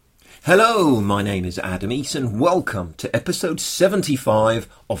Hello, my name is Adam Eason. Welcome to episode 75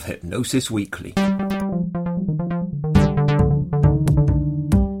 of Hypnosis Weekly.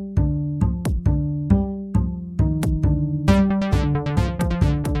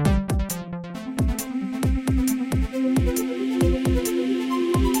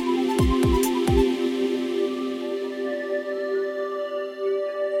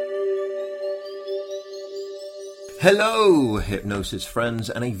 Hello, Hypnosis friends,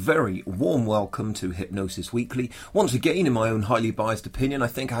 and a very warm welcome to Hypnosis Weekly. Once again, in my own highly biased opinion, I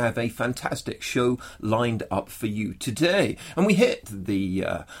think I have a fantastic show lined up for you today. And we hit the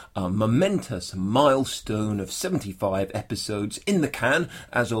momentous milestone of 75 episodes in the can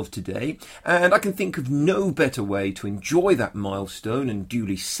as of today. And I can think of no better way to enjoy that milestone and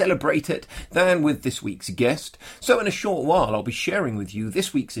duly celebrate it than with this week's guest. So in a short while, I'll be sharing with you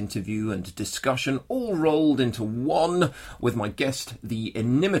this week's interview and discussion all rolled into one with my guest, the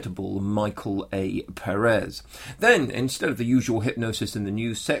inimitable Michael A. Perez. Then, instead of the usual hypnosis in the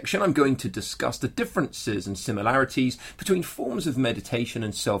news section, I'm going to discuss the differences and similarities between forms of meditation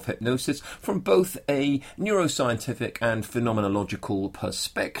and self-hypnosis from both a neuroscientific and phenomenological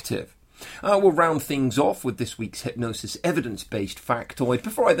perspective. We'll round things off with this week's hypnosis evidence-based factoid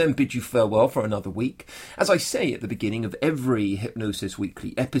before I then bid you farewell for another week. As I say at the beginning of every Hypnosis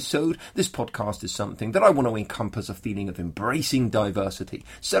Weekly episode, this podcast is something that I want to encompass a feeling of embracing diversity,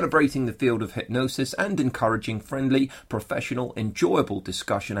 celebrating the field of hypnosis and encouraging friendly, professional, enjoyable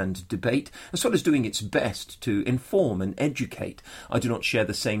discussion and debate, as well as doing its best to inform and educate. I do not share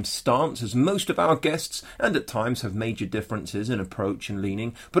the same stance as most of our guests and at times have major differences in approach and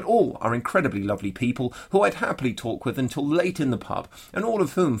leaning, but all are incredibly lovely people who I'd happily talk with until late in the pub, and all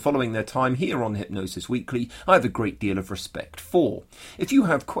of whom, following their time here on Hypnosis Weekly, I have a great deal of respect for. If you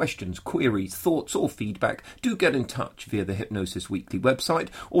have questions, queries, thoughts or feedback, do get in touch via the Hypnosis Weekly website.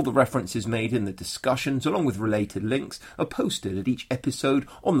 All the references made in the discussions, along with related links, are posted at each episode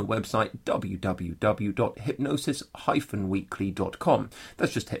on the website www.hypnosis-weekly.com.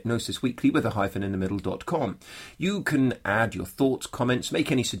 That's just Hypnosis Weekly with a hyphen in the middle.com. You can add your thoughts, comments,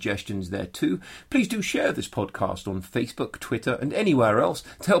 make any suggestions there too. Please do share this podcast on Facebook, Twitter and anywhere else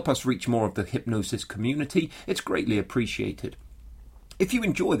to help us reach more of the hypnosis community. It's greatly appreciated. If you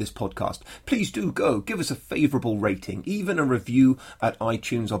enjoy this podcast, please do go give us a favourable rating, even a review at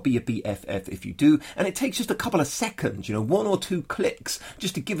iTunes. I'll be a BFF if you do. And it takes just a couple of seconds, one or two clicks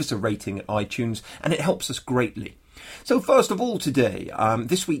just to give us a rating at iTunes, and it helps us greatly. So first of all today,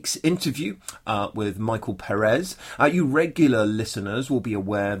 this week's interview with Michael Perez. You regular listeners will be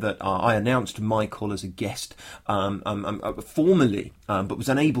aware that I announced Michael as a guest formally, but was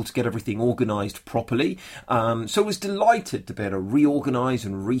unable to get everything organised properly. So was delighted to be able to reorganise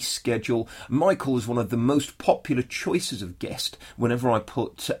and reschedule. Michael is one of the most popular choices of guest whenever I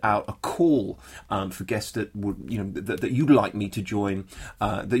put out a call for guests that would, that you'd like me to join,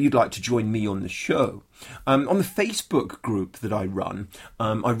 that you'd like to join me on the show. On the Facebook group that I run,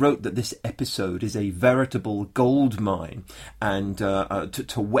 I wrote that this episode is a veritable gold mine, and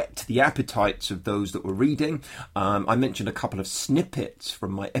to whet the appetites of those that were reading, I mentioned a couple of snippets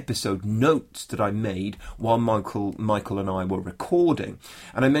from my episode notes that I made while Michael and I were recording.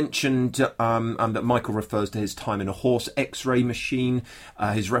 And I mentioned that Michael refers to his time in a horse X-ray machine,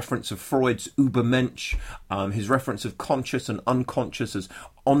 his reference of Freud's Übermensch, his reference of conscious and unconscious as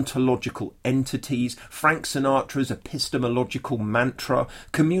ontological entities, Frank Sinatra's epistemological mantra,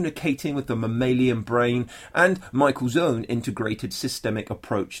 communicating with the mammalian brain, and Michael's own integrated systemic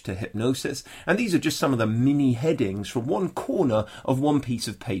approach to hypnosis. And these are just some of the mini headings from one corner of one piece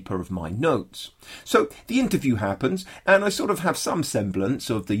of paper of my notes. So the interview happens, and I sort of have some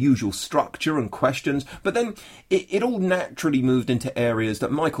semblance of the usual structure and questions, but then it all naturally moved into areas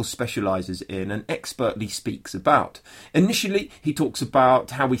that Michael specialises in and expertly speaks about. Initially, he talks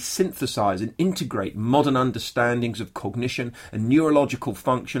about how we synthesize and integrate modern understandings of cognition and neurological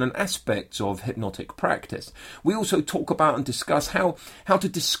function and aspects of hypnotic practice. We also talk about and discuss how to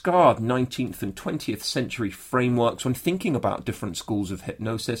discard 19th and 20th century frameworks when thinking about different schools of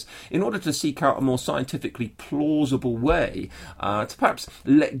hypnosis in order to seek out a more scientifically plausible way to perhaps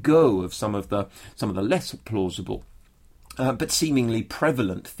let go of some of the less plausible but seemingly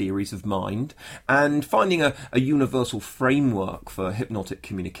prevalent theories of mind, and finding a universal framework for hypnotic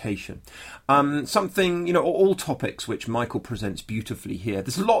communication. All topics which Michael presents beautifully here.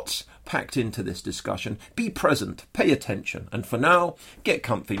 There's lots packed into this discussion. Be present, pay attention, and for now, get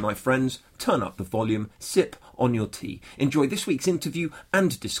comfy, my friends, turn up the volume, sip on your tea. Enjoy this week's interview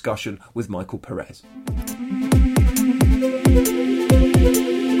and discussion with Michael Perez.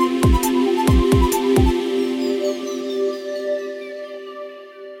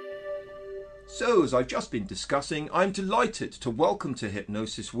 So, as I've just been discussing, I'm delighted to welcome to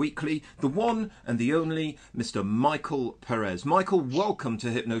Hypnosis Weekly the one and the only Mr. Michael Perez. Michael, welcome to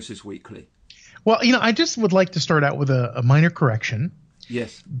Hypnosis Weekly. Well, I just would like to start out with a minor correction.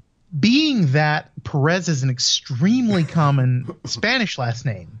 Yes. Being that Perez is an extremely common Spanish last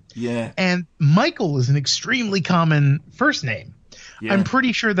name. Yeah. And Michael is an extremely common first name. Yeah. I'm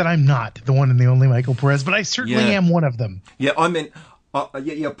pretty sure that I'm not the one and the only Michael Perez, but I certainly am one of them. Yeah, I mean...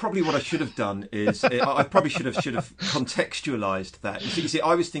 probably what I should have done is I probably should have contextualized that. You see,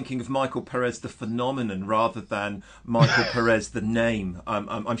 I was thinking of Michael Perez the phenomenon rather than Michael Perez the name.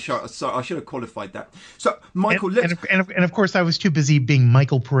 I'm sure. So I should have qualified that. So Michael, and of course I was too busy being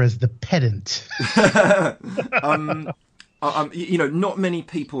Michael Perez the pedant. Not many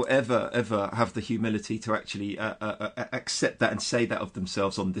people ever have the humility to actually accept that and say that of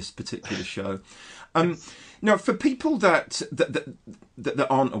themselves on this particular show. Now, for people that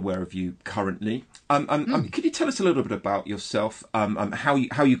aren't aware of you currently, could you tell us a little bit about yourself? How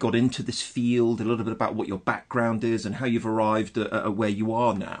you got into this field, a little bit about what your background is, and how you've arrived at where you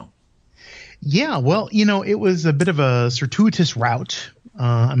are now. Yeah, well, it was a bit of a circuitous route,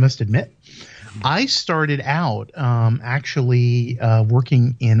 I must admit. I started out actually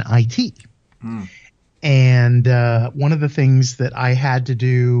working in IT. And one of the things that I had to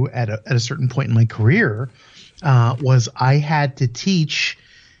do at a certain point in my career was I had to teach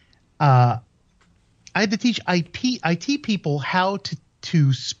IT people how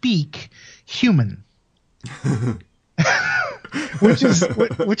to speak human, which is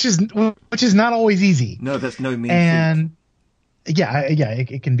not always easy. No, that's no mean feat.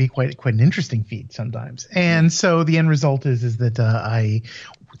 It can be quite an interesting feat sometimes. And so the end result is that I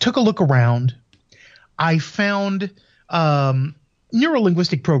took a look around. I found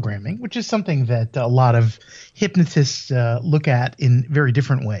neurolinguistic programming, which is something that a lot of hypnotists look at in very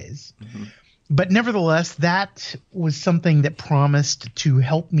different ways. Mm-hmm. But nevertheless, that was something that promised to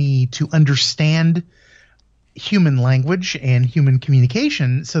help me to understand human language and human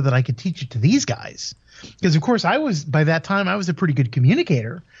communication so that I could teach it to these guys. Because, of course, by that time, I was a pretty good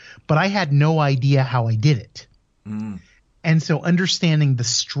communicator, but I had no idea how I did it. Mm. And so understanding the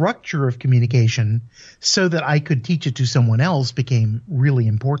structure of communication so that I could teach it to someone else became really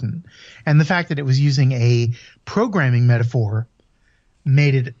important. And the fact that it was using a programming metaphor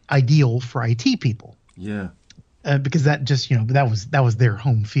made it ideal for IT people. Yeah. Because that just, that was their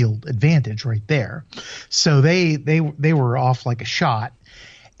home field advantage right there. So they were off like a shot.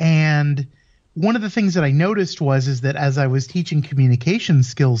 And one of the things that I noticed is that as I was teaching communication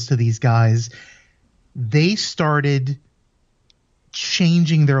skills to these guys, they started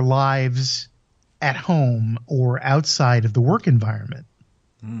changing their lives at home or outside of the work environment.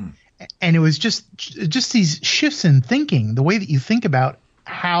 Mm. And it was just these shifts in thinking, the way that you think about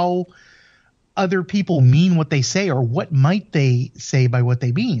how other people mean what they say or what might they say by what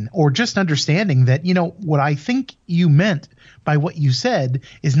they mean, or just understanding that, what I think you meant by what you said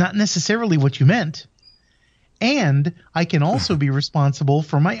is not necessarily what you meant. And I can also be responsible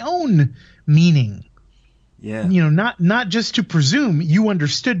for my own meaning. Yeah. Not just to presume you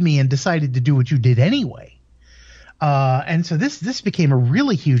understood me and decided to do what you did anyway. And so this became a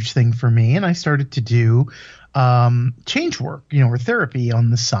really huge thing for me, and I started to do change work, or therapy on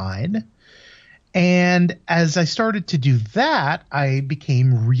the side. And as I started to do that, I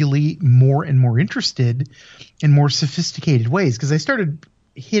became really more and more interested in more sophisticated ways, because I started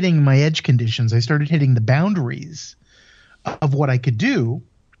hitting my edge conditions. I started hitting the boundaries of what I could do.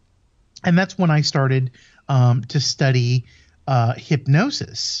 And that's when I started to study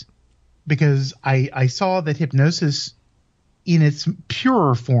hypnosis, because I saw that hypnosis in its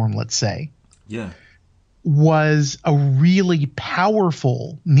purer form, let's say, was a really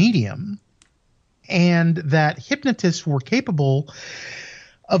powerful medium, and that hypnotists were capable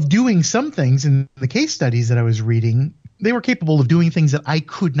of doing some things. In the case studies that I was reading, they were capable of doing things that I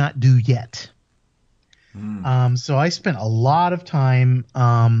could not do yet. So I spent a lot of time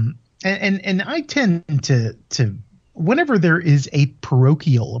and I tend to whenever there is a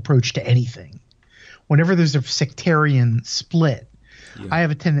parochial approach to anything, whenever there's a sectarian split, I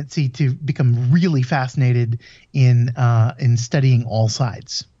have a tendency to become really fascinated in studying all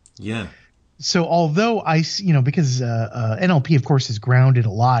sides. Yeah. So although because NLP, of course, is grounded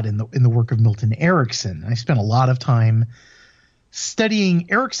a lot in the work of Milton Erickson, I spent a lot of time studying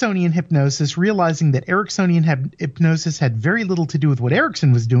Ericksonian hypnosis, realizing that Ericksonian hypnosis had very little to do with what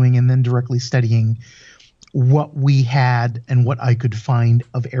Erickson was doing, and then directly studying what we had and what I could find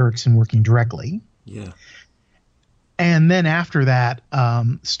of Erickson working directly. Yeah. And then after that,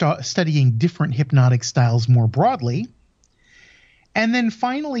 studying different hypnotic styles more broadly. And then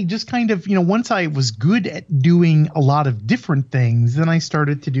finally, just kind of, once I was good at doing a lot of different things, then I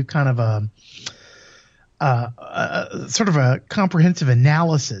started to do kind of a sort of a comprehensive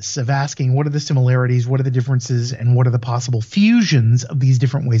analysis of asking what are the similarities, what are the differences, and what are the possible fusions of these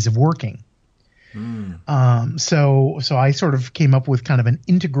different ways of working. So I sort of came up with kind of an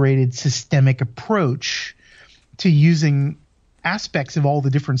integrated systemic approach to using aspects of all the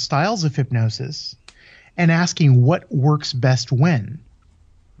different styles of hypnosis and asking what works best when.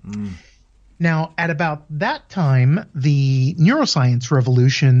 Now, at about that time, the neuroscience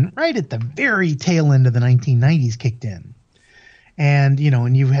revolution, right at the very tail end of the 1990s, kicked in. And,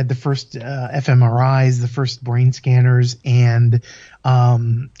 and you had the first fMRIs, the first brain scanners, and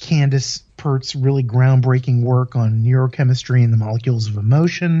Candace Pert's really groundbreaking work on neurochemistry and the molecules of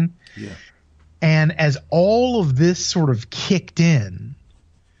emotion. Yeah. And as all of this sort of kicked in,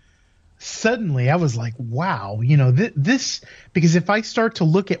 suddenly I was like, wow, this, because if I start to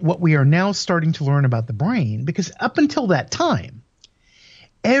look at what we are now starting to learn about the brain, because up until that time,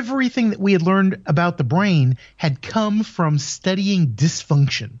 everything that we had learned about the brain had come from studying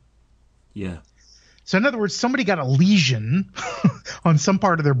dysfunction. Yeah. So in other words, somebody got a lesion on some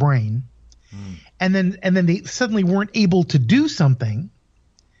part of their brain, and then they suddenly weren't able to do something.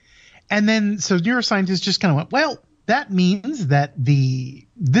 And then so neuroscientists just kind of went, well, that means that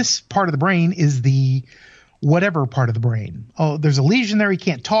this part of the brain is the whatever part of the brain. Oh, there's a lesion there. He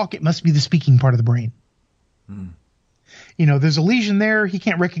can't talk. It must be the speaking part of the brain. There's a lesion there. He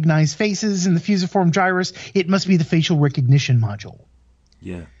can't recognize faces in the fusiform gyrus. It must be the facial recognition module.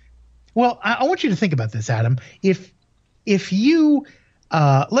 Yeah. Well, I want you to think about this, Adam. If you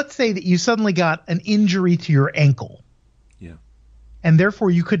let's say that you suddenly got an injury to your ankle. Yeah. And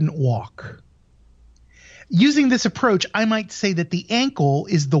therefore you couldn't walk. Using this approach, I might say that the ankle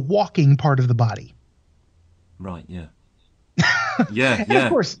is the walking part of the body. Right, yeah. Yeah.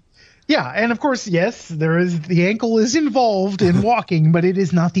 And of course, yes, the ankle is involved in walking, but it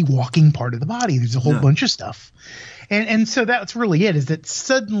is not the walking part of the body. There's a whole bunch of stuff. And so that's really it, is that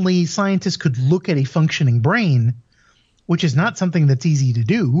suddenly scientists could look at a functioning brain, which is not something that's easy to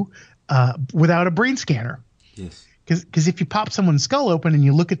do without a brain scanner. Yes. Because if you pop someone's skull open and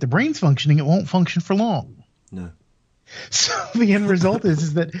you look at the brain's functioning, it won't function for long. No. So the end result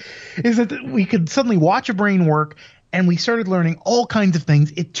is that we could suddenly watch a brain work, and we started learning all kinds of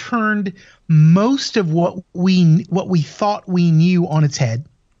things. It turned most of what we thought we knew on its head.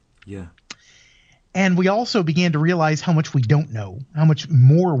 Yeah. And we also began to realize how much we don't know, how much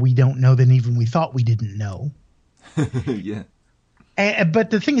more we don't know than even we thought we didn't know. Yeah. But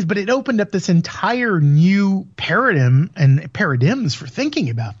the thing is, it opened up this entire new paradigm and paradigms for thinking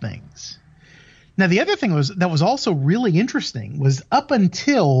about things. Now, the other thing that was also really interesting was up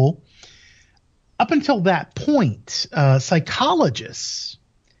until that point, psychologists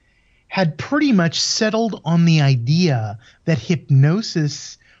had pretty much settled on the idea that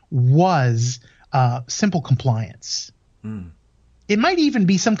hypnosis was simple compliance. It might even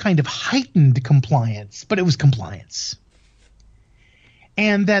be some kind of heightened compliance, but it was compliance.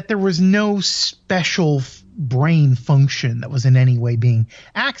 And that there was no special brain function that was in any way being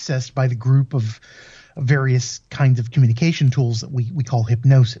accessed by the group of various kinds of communication tools that we call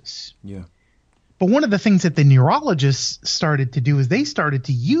hypnosis. Yeah. But one of the things that the neurologists started to do is they started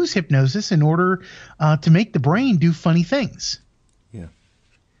to use hypnosis in order to make the brain do funny things. Yeah.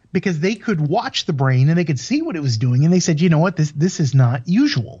 Because they could watch the brain and they could see what it was doing, and they said, you know what, this is not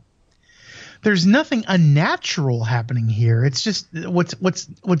usual. There's nothing unnatural happening here. It's just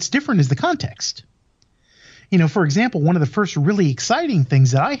what's different is the context. For example, one of the first really exciting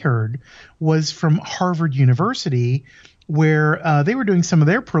things that I heard was from Harvard University, where they were doing some of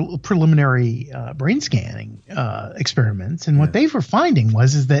their preliminary brain scanning experiments, and what they were finding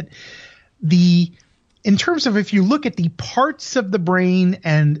is that in terms of if you look at the parts of the brain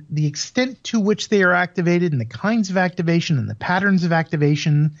and the extent to which they are activated and the kinds of activation and the patterns of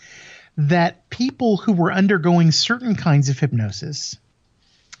activation, that people who were undergoing certain kinds of hypnosis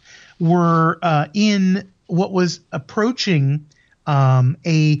were in what was approaching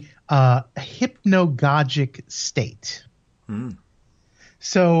a hypnagogic state.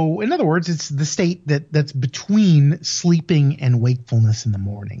 So, in other words, it's the state that's between sleeping and wakefulness in the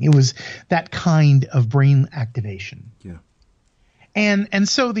morning. It was that kind of brain activation. Yeah. And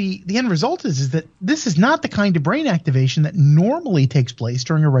so the end result is that this is not the kind of brain activation that normally takes place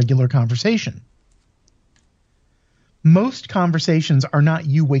during a regular conversation. Most conversations are not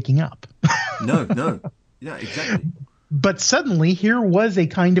you waking up. No. Yeah, exactly. But suddenly here was a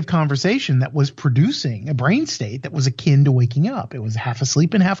kind of conversation that was producing a brain state that was akin to waking up. It was half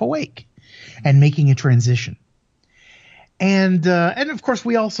asleep and half awake and making a transition. And of course,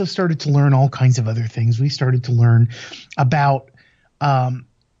 we also started to learn all kinds of other things. We started to learn about,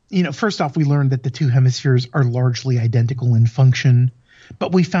 first off, we learned that the two hemispheres are largely identical in function,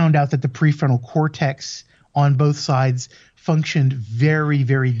 but we found out that the prefrontal cortex on both sides functioned very,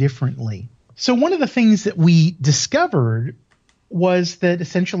 very differently. So one of the things that we discovered was that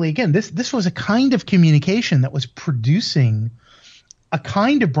essentially, again, this was a kind of communication that was producing a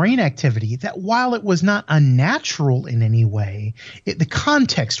kind of brain activity that, while it was not unnatural in any way, the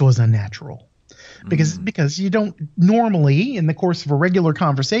context was unnatural. Because you don't normally, in the course of a regular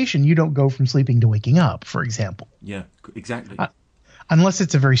conversation, you don't go from sleeping to waking up, for example. Yeah, exactly. Unless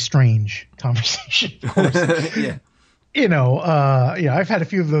it's a very strange conversation, of course. Yeah. I've had a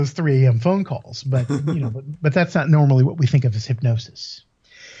few of those 3 a.m. phone calls, but but that's not normally what we think of as hypnosis.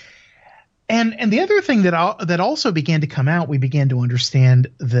 And the other thing that also began to come out, we began to understand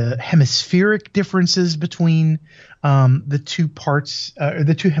the hemispheric differences between the two parts, or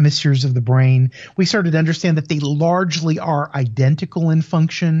the two hemispheres of the brain. We started to understand that they largely are identical in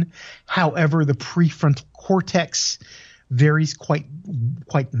function. However, the prefrontal cortex varies quite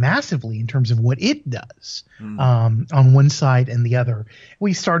massively in terms of what it does on one side and the other.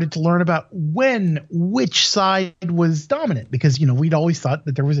 We started to learn about which side was dominant, because we'd always thought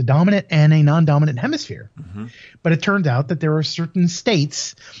that there was a dominant and a non-dominant hemisphere. But it turned out that there are certain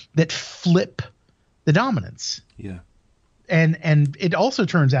states that flip the dominance. Yeah. And it also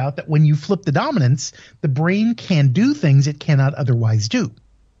turns out that when you flip the dominance, the brain can do things it cannot otherwise do.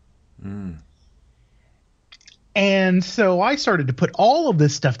 And so I started to put all of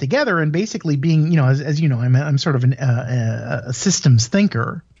this stuff together, and basically being, as you know, I'm sort of a systems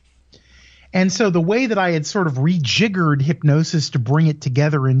thinker. And so the way that I had sort of rejiggered hypnosis to bring it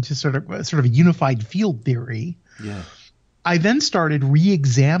together into sort of a unified field theory. Yeah. I then started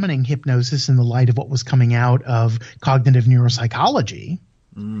re-examining hypnosis in the light of what was coming out of cognitive neuropsychology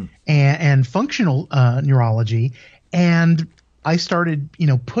and functional neurology. And I started,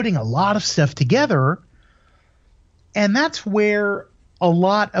 putting a lot of stuff together. And that's where a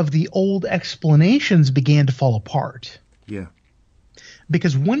lot of the old explanations began to fall apart. Yeah.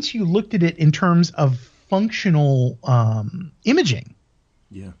 Because once you looked at it in terms of functional imaging,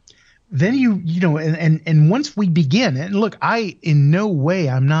 yeah, then and once we begin, and look, in no way,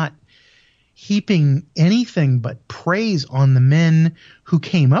 I'm not heaping anything but praise on the men who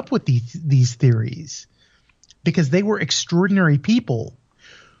came up with these theories, because they were extraordinary people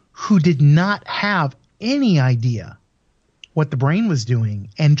who did not have any idea what the brain was doing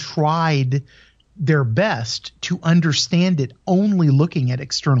and tried their best to understand it only looking at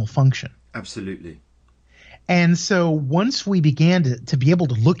external function. Absolutely. And so once we began to be able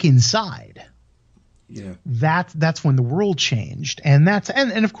to look inside, yeah, that's when the world changed. And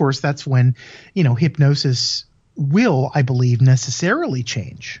and of course that's when, hypnosis will, I believe, necessarily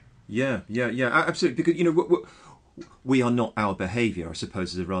change. Yeah, absolutely. Because, we are not our behaviour, I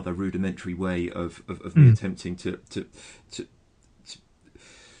suppose, is a rather rudimentary way of me attempting to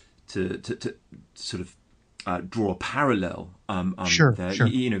sort of draw a parallel. Sure, there. Sure.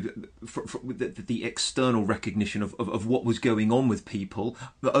 For the external recognition of what was going on with people,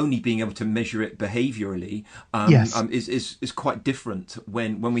 but only being able to measure it behaviourally, yes. Is quite different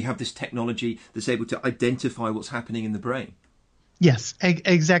when we have this technology that's able to identify what's happening in the brain. Yes,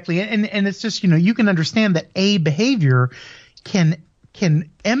 exactly. And it's just, you can understand that a behavior can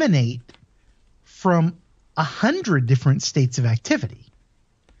emanate from 100 different states of activity.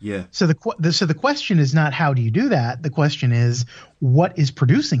 Yeah. So the question is not how do you do that? The question is what is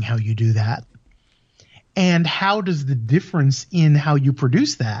producing how you do that? And how does the difference in how you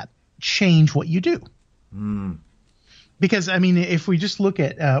produce that change what you do? Because, if we just look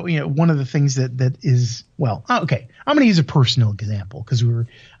at, one of the things that is, okay, I'm going to use a personal example because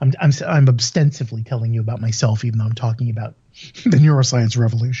I'm ostensibly telling you about myself, even though I'm talking about the neuroscience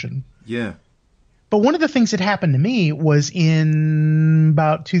revolution. Yeah. But one of the things that happened to me was in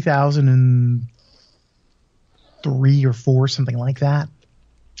about 2003 or 4, something like that. A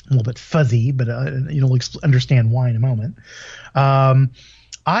little bit fuzzy, but you'll understand why in a moment. I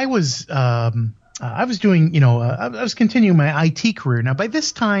was doing, I was continuing my IT career. Now, by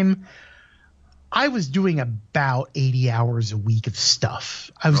this time, I was doing about 80 hours a week of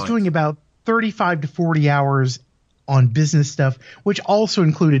stuff. I was doing about 35 to 40 hours on business stuff, which also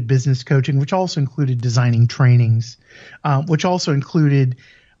included business coaching, which also included designing trainings, which also included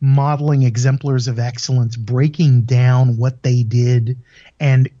modeling exemplars of excellence, breaking down what they did,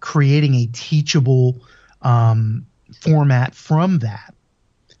 and creating a teachable format from that,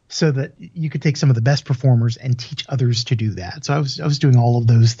 so that you could take some of the best performers and teach others to do that. So I was doing all of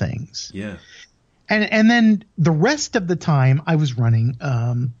those things. Yeah. And then the rest of the time I was running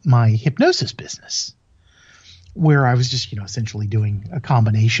my hypnosis business, where I was just, essentially doing a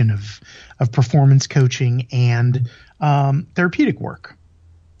combination of performance coaching and therapeutic work.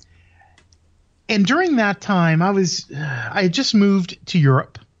 And during that time, I had just moved to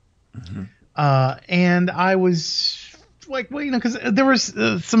Europe, and I was like, because there was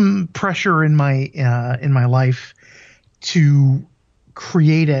some pressure in my life to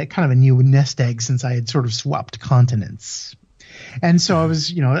create a kind of a new nest egg since I had sort of swapped continents. And so I was,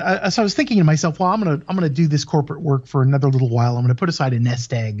 so I was thinking to myself, well, I'm gonna do this corporate work for another little while. I'm gonna put aside a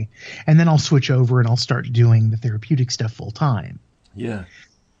nest egg, and then I'll switch over and I'll start doing the therapeutic stuff full time. Yeah.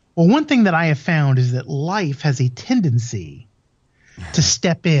 Well, one thing that I have found is that life has a tendency to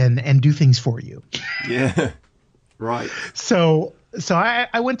step in and do things for you. Yeah. Right. So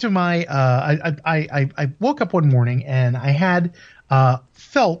I went to my I woke up one morning and I had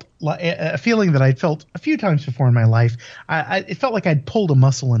felt a feeling that I'd felt a few times before in my life. It felt like I'd pulled a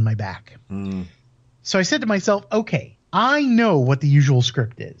muscle in my back. So I said to myself, okay, I know what the usual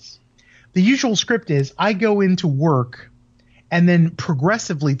script is. The usual script is I go into work, and then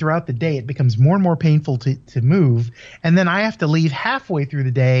progressively throughout the day, it becomes more and more painful to move. And then I have to leave halfway through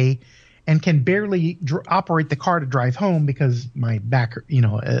the day and can barely operate the car to drive home because my back,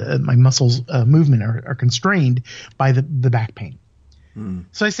 my muscles movement are constrained by the back pain.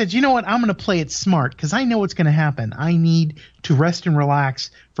 So I said, you know what? I'm going to play it smart because I know what's going to happen. I need to rest and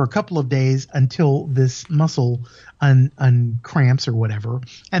relax for a couple of days until this muscle uncramps or whatever,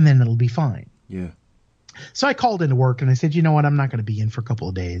 and then it'll be fine. Yeah. So I called into work and I said, you know what? I'm not going to be in for a couple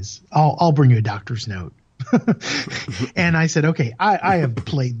of days. I'll bring you a doctor's note. And I said, okay, I have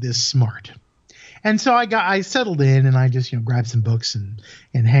played this smart. And so I settled in and I just, grabbed some books and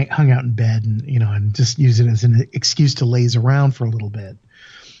hung out in bed and, and just use it as an excuse to laze around for a little bit.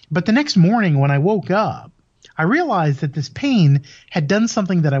 But the next morning when I woke up, I realized that this pain had done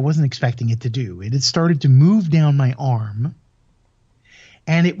something that I wasn't expecting it to do. It had started to move down my arm,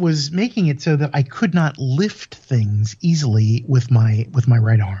 and it was making it so that I could not lift things easily with my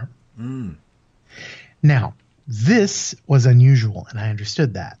right arm. Now, this was unusual, and I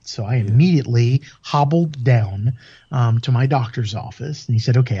understood that. So I immediately hobbled down to my doctor's office, and he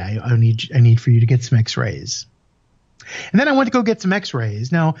said, okay, I need for you to get some x-rays. And then I went to go get some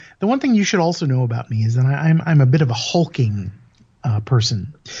x-rays. Now, the one thing you should also know about me is that I'm a bit of a hulking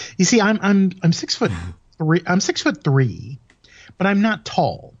person. You see, I'm 6'3". I'm 6'3", but I'm not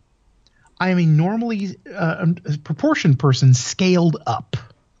tall. I am a normally proportioned person scaled up.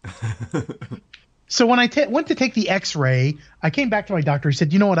 So when I went to take the x-ray, I came back to my doctor. He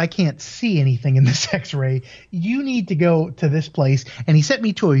said, you know what? I can't see anything in this x-ray. You need to go to this place. And he sent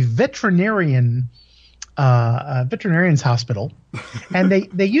me to a veterinarian's hospital. And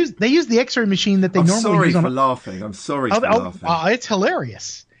they use the x-ray machine that they normally use on. I'm sorry for laughing. It's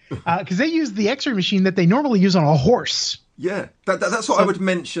hilarious. Because they use the x-ray machine that they normally use on a horse. Yeah, that's what I would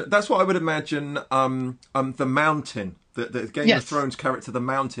mention. That's what I would imagine. The Mountain, the Game of Thrones character, the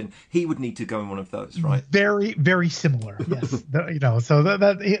Mountain. He would need to go in one of those, right? Very, very similar. Yes, so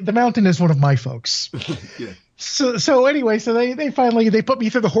the Mountain is one of my folks. Yeah. So anyway, so they finally put me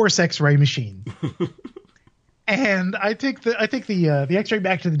through the horse X-ray machine, and I take the X-ray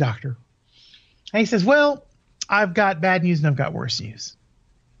back to the doctor, and he says, "Well, I've got bad news and I've got worse news."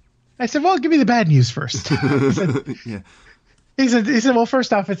 I said, "Well, give me the bad news first." He said, well,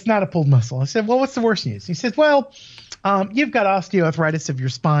 first off, it's not a pulled muscle. I said, well, what's the worst news? He said, well, you've got osteoarthritis of your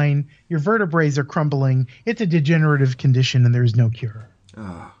spine. Your vertebrae are crumbling. It's a degenerative condition and there's no cure.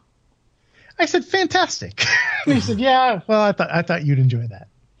 Oh. I said, fantastic. And he said, yeah, well, I thought you'd enjoy that.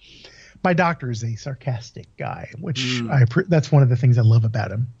 My doctor is a sarcastic guy, which that's one of the things I love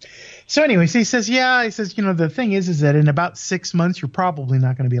about him. So anyway, so he says, the thing is that in about 6 months, you're probably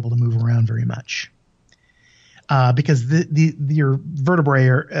not going to be able to move around very much. Because your vertebrae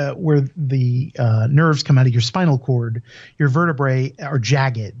are where the nerves come out of your spinal cord, your vertebrae are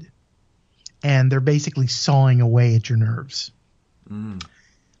jagged, and they're basically sawing away at your nerves.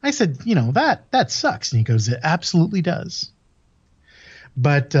 I said, that sucks. And he goes, it absolutely does.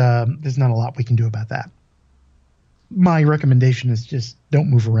 But there's not a lot we can do about that. My recommendation is just don't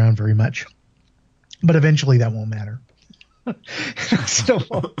move around very much. But eventually that won't matter. So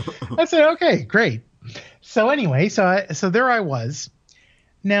I said, okay, great. So anyway, so there I was.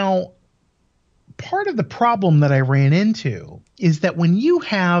 Now, part of the problem that I ran into is that when you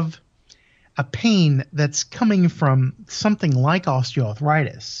have a pain that's coming from something like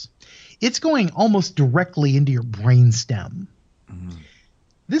osteoarthritis, it's going almost directly into your brainstem.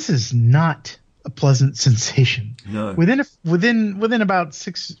 This is not a pleasant sensation. No. Within about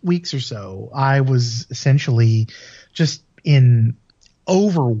 6 weeks or so, I was essentially just in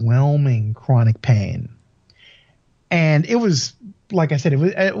overwhelming chronic pain. And it was, like I said,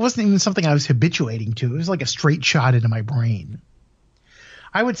 it wasn't even something I was habituating to. It was like a straight shot into my brain.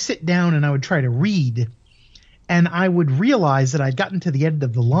 I would sit down and I would try to read, and I would realize that I'd gotten to the end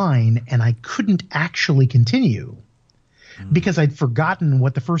of the line and I couldn't actually continue because I'd forgotten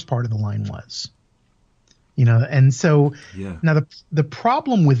what the first part of the line was. And so now the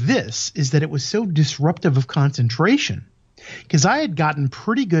problem with this is that it was so disruptive of concentration, because I had gotten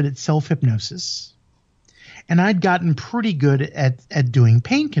pretty good at self-hypnosis and I'd gotten pretty good at doing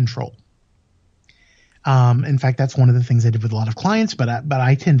pain control. In fact, that's one of the things I did with a lot of clients, but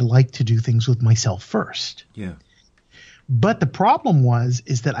I tend to like to do things with myself first. Yeah. But the problem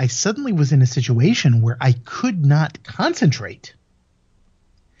is that I suddenly was in a situation where I could not concentrate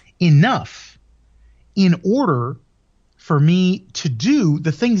enough in order for me to do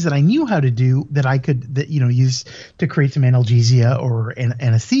the things that I knew how to do that I could use to create some analgesia or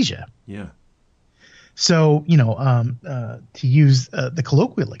anesthesia. Yeah. So, to use the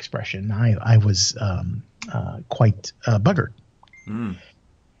colloquial expression, I was quite buggered. Mm.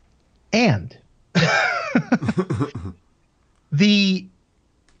 And the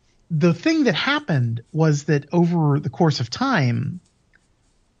thing that happened was that over the course of time,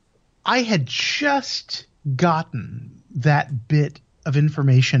 I had just gotten that bit of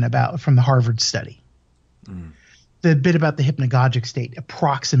information from the Harvard study. Mm. The bit about the hypnagogic state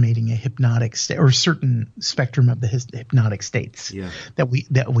approximating a hypnotic state or a certain spectrum of the hypnotic states that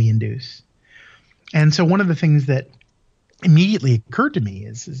we induce. And so one of the things that immediately occurred to me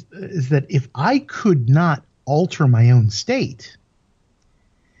is that if I could not alter my own state,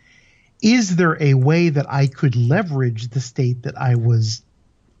 is there a way that I could leverage the state that I was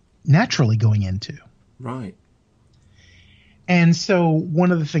naturally going into? Right. And so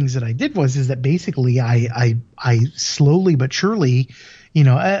one of the things that I did is that basically I slowly but surely,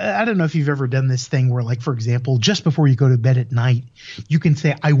 I don't know if you've ever done this thing where, like, for example, just before you go to bed at night, you can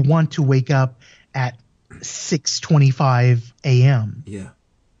say, I want to wake up at 6:25 a.m. Yeah.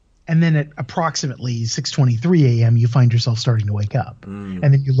 And then at approximately 6:23 a.m., you find yourself starting to wake up. And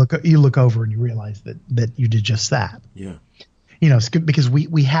then you look over and you realize that you did just that. Yeah. Because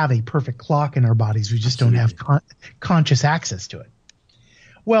we have a perfect clock in our bodies. We just don't have conscious access to it.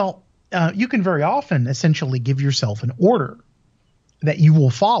 Well, you can very often essentially give yourself an order that you will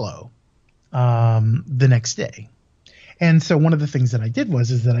follow the next day. And so one of the things that I did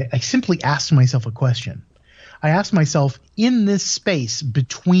is that I simply asked myself a question. I asked myself, in this space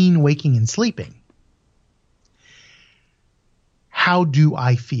between waking and sleeping, how do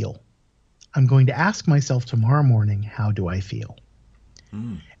I feel? I'm going to ask myself tomorrow morning, how do I feel?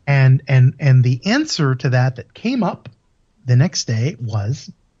 Mm. And the answer to that came up the next day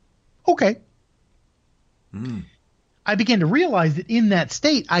was, okay. Mm. I began to realize that in that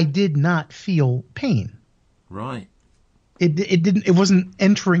state, I did not feel pain. Right. It wasn't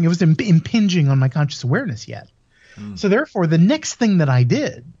entering, it was impinging on my conscious awareness yet. Mm. So therefore, the next thing that I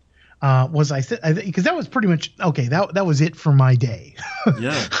did was I said, because that was pretty much, okay, that was it for my day.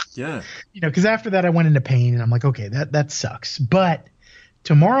 Yeah. Because after that I went into pain and I'm like, okay, that sucks. But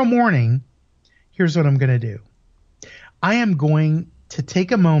tomorrow morning, here's what I'm going to do. I am going to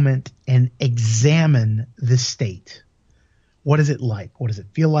take a moment and examine this state. What is it like? What does it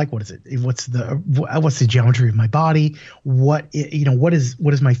feel like? What's the geometry of my body? What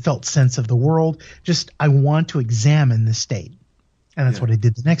is my felt sense of the world? Just, I want to examine this state. And that's what I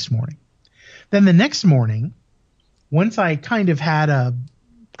did the next morning. Then the next morning, once I kind of had a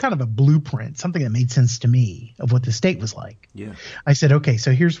blueprint, something that made sense to me of what the state was like, I said, okay,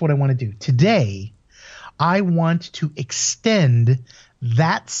 so here's what I want to do. Today, I want to extend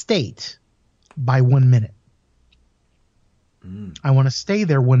that state by 1 minute. I want to stay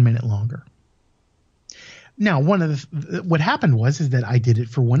there 1 minute longer. Now, what happened was that I did it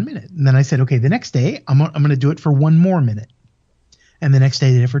for 1 minute. And then I said, okay, the next day, I'm going to do it for 1 more minute. And the next day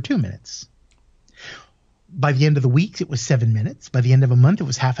I did it for 2 minutes. By the end of the week, it was 7 minutes. By the end of a month, it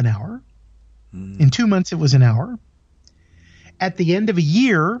was half an hour. In 2 months, it was an hour. At the end of a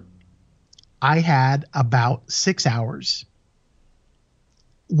year, I had about 6 hours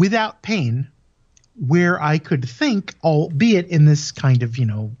without pain, where I could think, albeit in this kind of,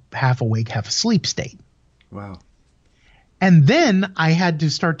 half awake, half asleep state. Wow. And then I had to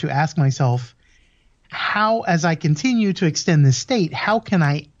start to ask myself, how, as I continue to extend this state, how can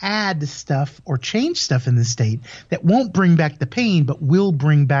I add stuff or change stuff in this state that won't bring back the pain, but will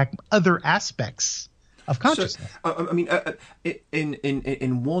bring back other aspects of consciousness? So,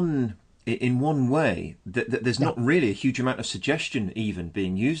 in one in one way that there's not really a huge amount of suggestion even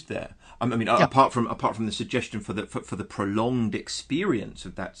being used there. I mean, apart from the suggestion for the prolonged experience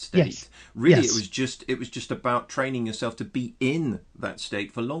of that state, really it was just about training yourself to be in that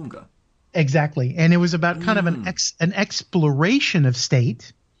state for longer. Exactly, and it was about kind of an exploration of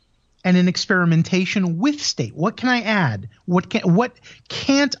state and an experimentation with state. What can I add? What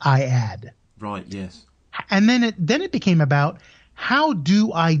can't I add? Right. Yes. And then it became about, how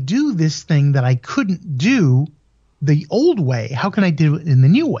do I do this thing that I couldn't do the old way? How can I do it in the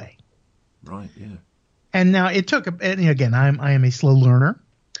new way? Right. Yeah. And now it took, and again, I am a slow learner,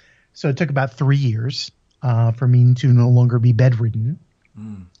 so it took about 3 years for me to no longer be bedridden.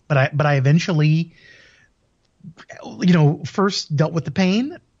 But I eventually, first dealt with the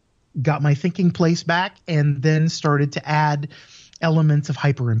pain, got my thinking place back, and then started to add elements of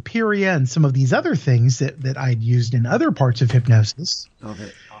hyperimperia and some of these other things that I'd used in other parts of hypnosis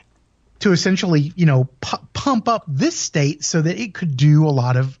to essentially, pump up this state so that it could do a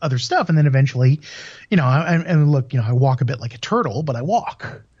lot of other stuff. And then eventually, I walk a bit like a turtle, but I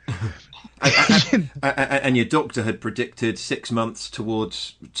walk. And your doctor had predicted 6 months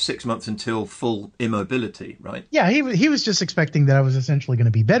until full immobility, right? Yeah, he was just expecting that I was essentially going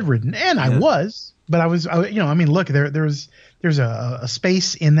to be bedridden, and I was. But look, there's a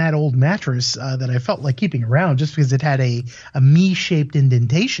space in that old mattress that I felt like keeping around just because it had a me-shaped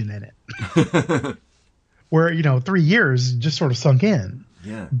indentation in it, where 3 years just sort of sunk in.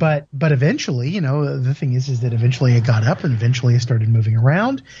 Yeah. But eventually, the thing is that eventually I got up and eventually I started moving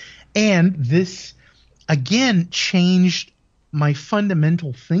around. And this, again, changed my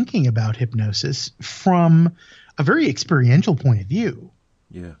fundamental thinking about hypnosis from a very experiential point of view.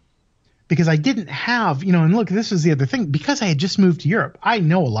 Yeah. Because I didn't have, and look, this was the other thing. Because I had just moved to Europe, I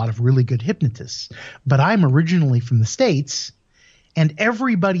know a lot of really good hypnotists. But I'm originally from the States, and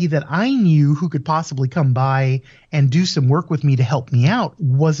everybody that I knew who could possibly come by and do some work with me to help me out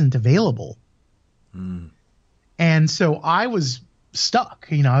wasn't available. And so I was stuck.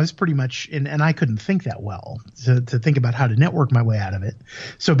 I was pretty much and I couldn't think that well to think about how to network my way out of it.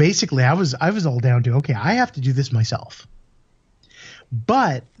 So basically I was all down to, okay, I have to do this myself.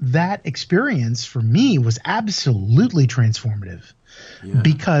 But that experience for me was absolutely transformative,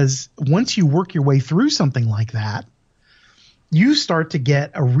 because once you work your way through something like that, you start to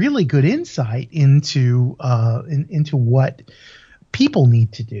get a really good insight into what people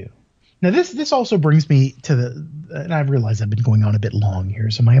need to do. Now, this also brings me to and I realize I've been going on a bit long here,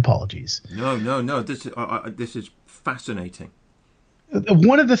 so my apologies. No. This is fascinating.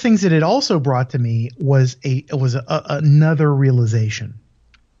 One of the things that it also brought to me was another realization.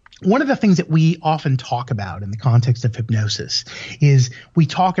 One of the things that we often talk about in the context of hypnosis is we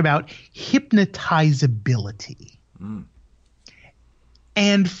talk about hypnotizability.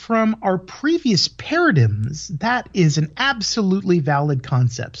 And from our previous paradigms, that is an absolutely valid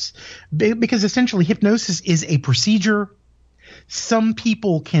concept, because essentially hypnosis is a procedure. Some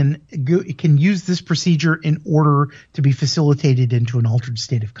people can use this procedure in order to be facilitated into an altered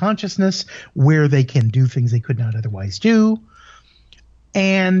state of consciousness where they can do things they could not otherwise do,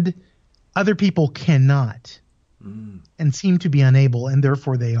 and other people cannot and seem to be unable, and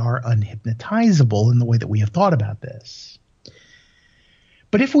therefore they are unhypnotizable in the way that we have thought about this.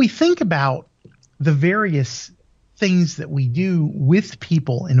 But if we think about the various things that we do with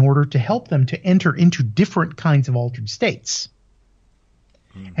people in order to help them to enter into different kinds of altered states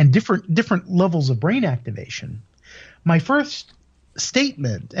and different levels of brain activation, my first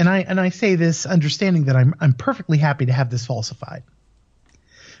statement, and I say this understanding that I'm perfectly happy to have this falsified,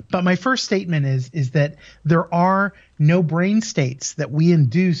 but my first statement is that there are no brain states that we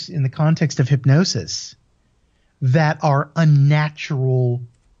induce in the context of hypnosis that are unnatural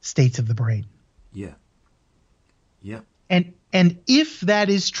states of the brain. Yeah. And if that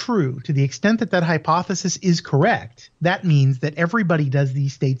is true, to the extent that that hypothesis is correct, that means that everybody does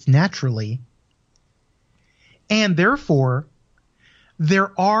these states naturally, and therefore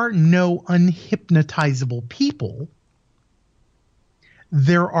there are no unhypnotizable people.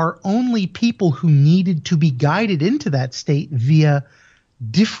 There are only people who needed to be guided into that state via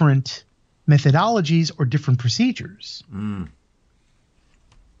different methodologies or different procedures. And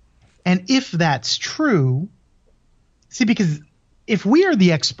if that's true, because if we are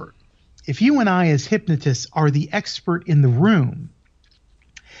the expert, if you and I as hypnotists are the expert in the room,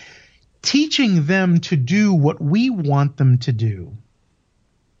 teaching them to do what we want them to do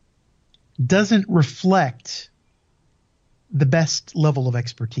doesn't reflect the best level of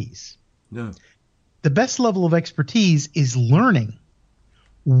expertise. No. The best level of expertise is learning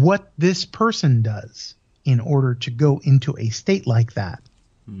what this person does in order to go into a state like that.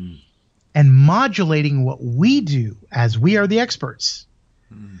 and modulating what we do as we are the experts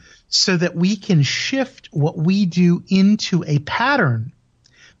so that we can shift what we do into a pattern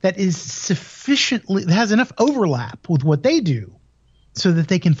that is that has enough overlap with what they do so that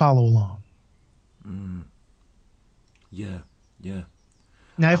they can follow along. Yeah.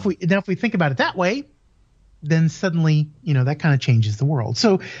 Now, if we think about it that way, then suddenly, that kind of changes the world.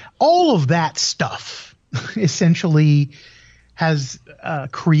 So all of that stuff essentially has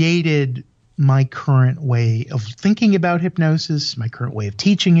created my current way of thinking about hypnosis, my current way of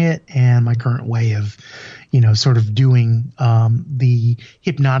teaching it, and my current way of, sort of doing the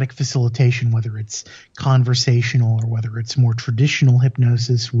hypnotic facilitation, whether it's conversational or whether it's more traditional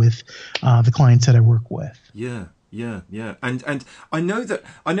hypnosis with the clients that I work with. Yeah. And I know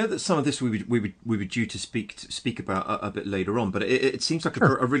that some of this we were due to speak about a bit later on, but it seems like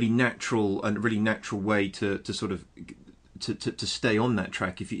a really natural way to sort of to stay on that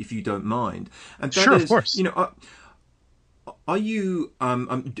track, if you don't mind. And that of course. Are you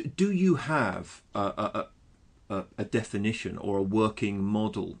do you have a definition or a working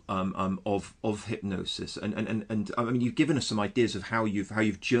model of hypnosis, and I mean, you've given us some ideas of how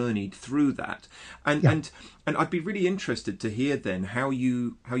you've journeyed through that, and I'd be really interested to hear then how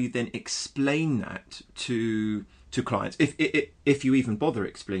you then explain that to clients, if you even bother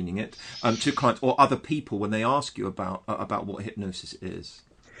explaining it to clients or other people when they ask you about what hypnosis is.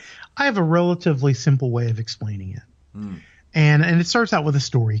 I have a relatively simple way of explaining it. And it starts out with a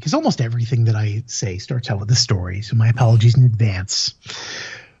story, because almost everything that I say starts out with a story. So my apologies in advance.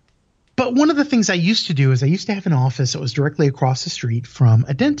 But one of the things I used to do is I used to have an office that was directly across the street from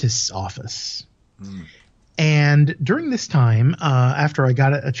a dentist's office. And during this time, after I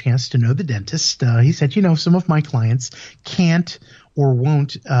got a chance to know the dentist, he said, some of my clients can't or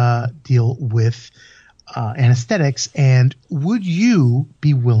won't deal with anesthetics. And would you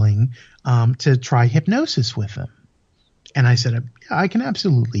be willing to try hypnosis with them? And I said, I can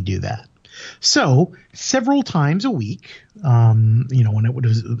absolutely do that. So several times a week, when it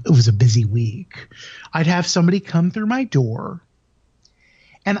was a busy week, I'd have somebody come through my door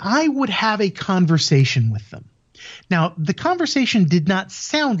and I would have a conversation with them. Now, the conversation did not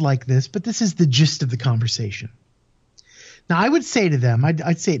sound like this, but this is the gist of the conversation. Now, I would say to them,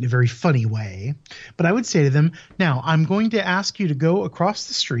 I'd say it in a very funny way, but I would say to them, now I'm going to ask you to go across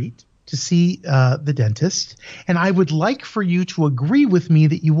the street to see the dentist, and I would like for you to agree with me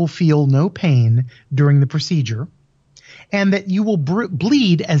that you will feel no pain during the procedure and that you will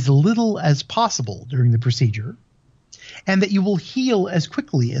bleed as little as possible during the procedure and that you will heal as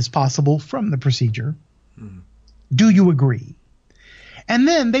quickly as possible from the procedure. Do you agree? And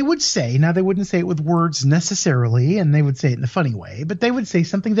then they would say, now they wouldn't say it with words necessarily, and they would say it in a funny way, but they would say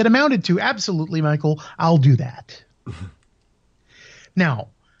something that amounted to, absolutely, Michael, I'll do that. Now,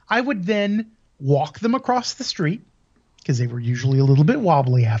 I would then walk them across the street, because they were usually a little bit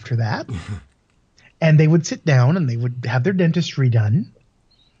wobbly after that. And they would sit down and they would have their dentistry done.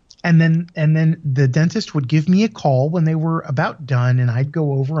 And then the dentist would give me a call when they were about done, and I'd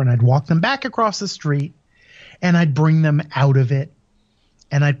go over and I'd walk them back across the street and I'd bring them out of it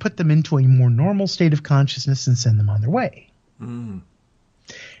and I'd put them into a more normal state of consciousness and send them on their way.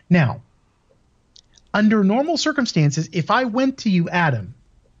 Now, under normal circumstances, if I went to you, Adam,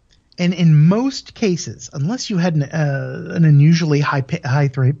 and in most cases, unless you had an unusually high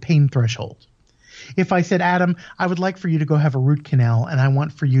pain threshold, if I said, Adam, I would like for you to go have a root canal, and I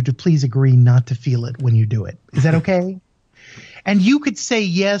want for you to please agree not to feel it when you do it. Is that okay? And you could say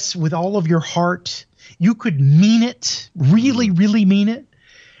yes with all of your heart. You could mean it, really, really mean it.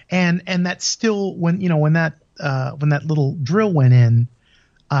 And that still, when that little drill went in,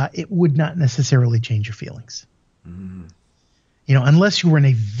 it would not necessarily change your feelings. Unless you were in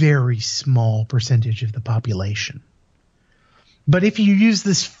a very small percentage of the population. But if you use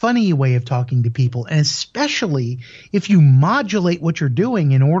this funny way of talking to people, and especially if you modulate what you're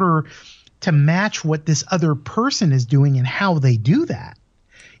doing in order to match what this other person is doing and how they do that,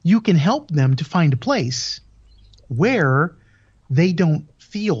 you can help them to find a place where they don't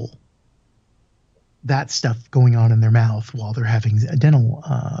feel that stuff going on in their mouth while they're having a dental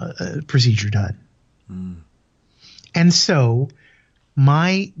procedure done. And so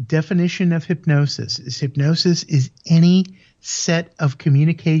my definition of hypnosis is any set of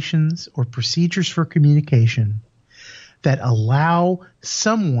communications or procedures for communication that allow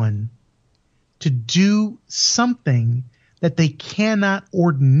someone to do something that they cannot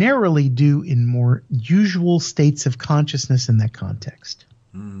ordinarily do in more usual states of consciousness in that context.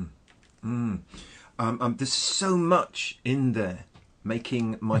 There's so much in there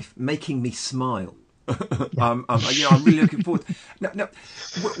making me smile. I'm really looking forward. Now,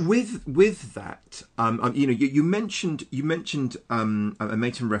 with that, you mentioned I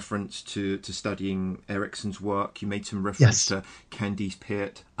made some reference to studying Erikson's work. You made some reference to Candice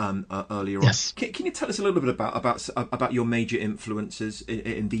Peart earlier on. Yes. Can you tell us a little bit about your major influences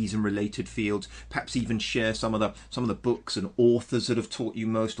in these and related fields? Perhaps even share some of the books and authors that have taught you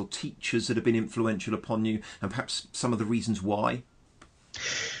most, or teachers that have been influential upon you, and perhaps some of the reasons why.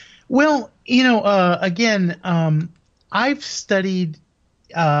 Well, I've studied,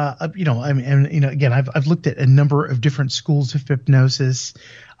 I've looked at a number of different schools of hypnosis.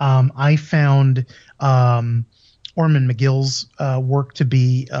 I found Orman McGill's work to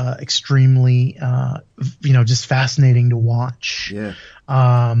be extremely, just fascinating to watch. Yeah.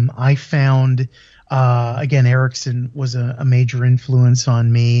 I found, Erikson was a major influence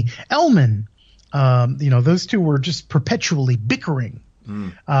on me. Ellman, those two were just perpetually bickering.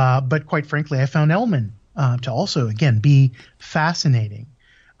 But quite frankly, I found Ellman to also, again, be fascinating.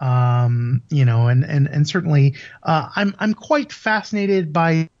 And certainly I'm quite fascinated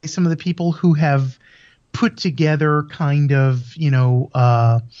by some of the people who have put together kind of,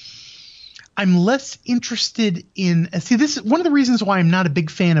 I'm less interested in – this is one of the reasons why I'm not a big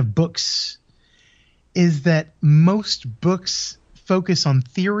fan of books is that most books focus on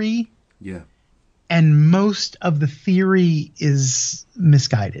theory. Yeah. And most of the theory is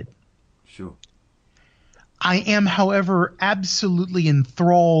misguided. Sure. I am, however, absolutely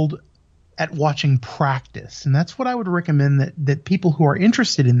enthralled at watching practice. And that's what I would recommend that people who are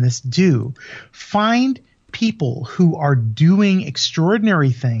interested in this do. Find people who are doing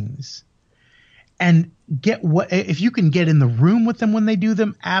extraordinary things and if you can get in the room with them when they do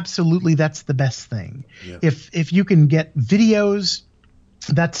them, absolutely that's the best thing. Yeah. If you can get videos,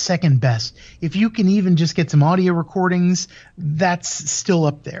 that's second best. If you can even just get some audio recordings, that's still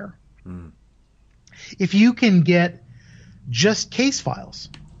up there. If you can get just case files,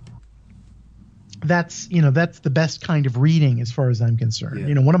 that's the best kind of reading as far as I'm concerned.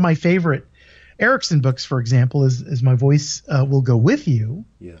 Yeah. One of my favorite Erikson books, for example, is My Voice Will Go With You.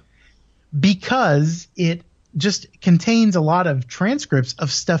 Yeah. Because it just contains a lot of transcripts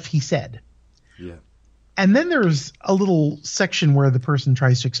of stuff he said. Yeah. And then there's a little section where the person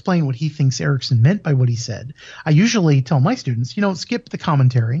tries to explain what he thinks Erikson meant by what he said. I usually tell my students, skip the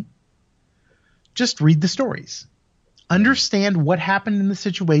commentary. Just read the stories. Understand what happened in the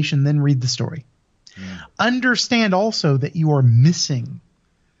situation, then read the story. Understand also that you are missing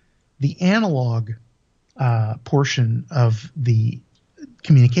the analog portion of the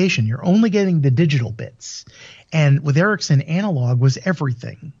communication. You're only getting the digital bits. And with Erikson, analog was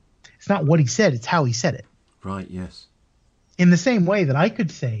everything. It's not what he said, it's how he said it. Right, yes. In the same way that I could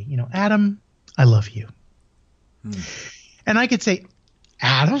say, Adam, I love you. And I could say,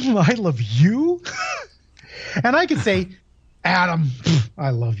 Adam, I love you. And I could say, Adam, I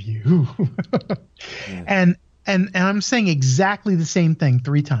love you. Yeah. And I'm saying exactly the same thing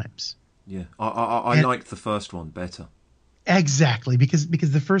 3 times. Yeah, I liked the first one better. Exactly, because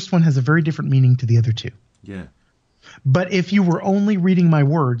the first one has a very different meaning to the other 2. Yeah. But if you were only reading my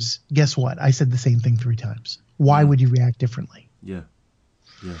words, guess what? I said the same thing 3 times. Why would you react differently? Yeah.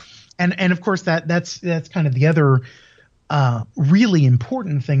 Yeah. And of course that's kind of the other really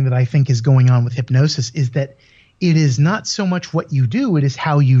important thing that I think is going on with hypnosis is that it is not so much what you do, it is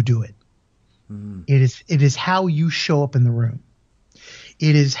how you do it. It is how you show up in the room.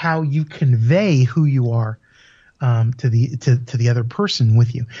 It is how you convey who you are to the other person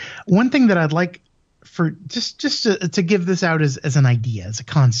with you. One thing that I'd like for just to give this out as an idea, as a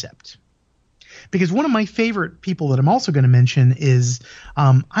concept, because one of my favorite people that I'm also going to mention is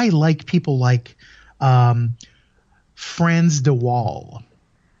I like people like Frans de Waal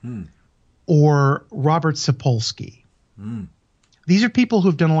or Robert Sapolsky. These are people who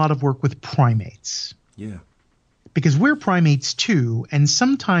have done a lot of work with primates. Yeah. Because we're primates too, and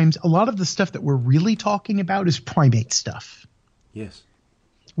sometimes a lot of the stuff that we're really talking about is primate stuff. Yes.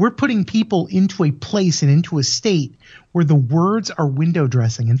 We're putting people into a place and into a state where the words are window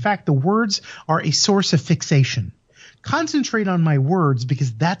dressing. In fact, the words are a source of fixation. Concentrate on my words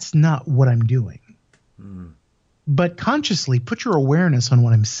because that's not what I'm doing. But consciously put your awareness on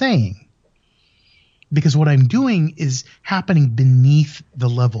what I'm saying, because what I'm doing is happening beneath the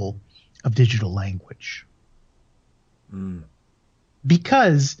level of digital language.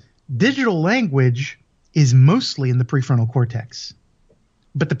 Because digital language is mostly in the prefrontal cortex.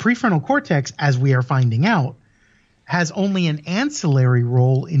 But the prefrontal cortex, as we are finding out, has only an ancillary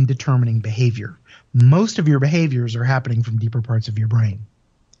role in determining behavior. Most of your behaviors are happening from deeper parts of your brain.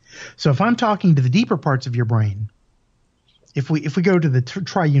 So if I'm talking to the deeper parts of your brain If we go to the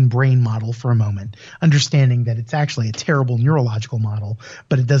triune brain model for a moment, understanding that it's actually a terrible neurological model,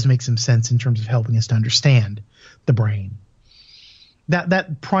 but it does make some sense in terms of helping us to understand the brain.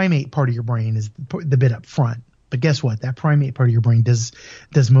 That primate part of your brain is the bit up front. But guess what? That primate part of your brain does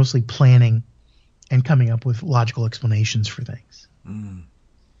mostly planning and coming up with logical explanations for things.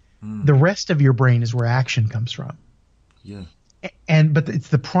 The rest of your brain is where action comes from. Yeah. But it's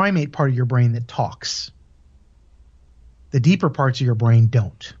the primate part of your brain that talks. The deeper parts of your brain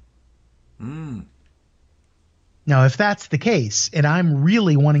don't. Now, if that's the case, and I'm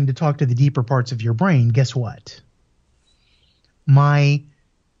really wanting to talk to the deeper parts of your brain, guess what? My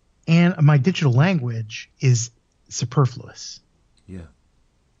digital language is superfluous. Yeah.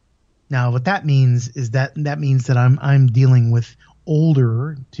 Now, what that means is that means that I'm dealing with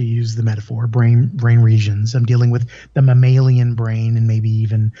older, to use the metaphor, brain regions. I'm dealing with the mammalian brain and maybe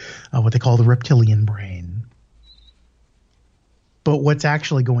even what they call the reptilian brain. But what's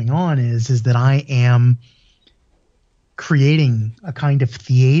actually going on is that I am creating a kind of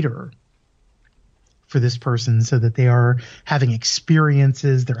theater for this person so that they are having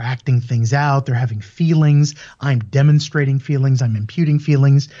experiences, they're acting things out, they're having feelings. I'm demonstrating feelings, I'm imputing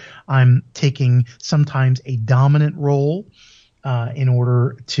feelings. I'm taking sometimes a dominant role in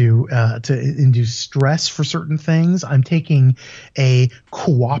order to induce stress for certain things. I'm taking a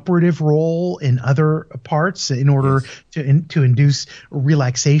cooperative role in other parts in order to induce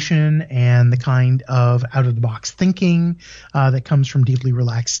relaxation and the kind of out-of-the-box thinking that comes from deeply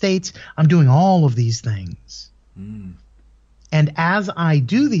relaxed states. I'm doing all of these things. And as I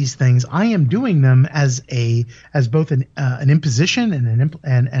do these things, I am doing them as both an imposition and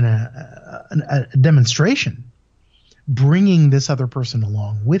a demonstration, bringing this other person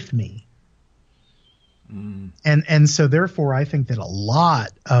along with me. And so therefore I think that a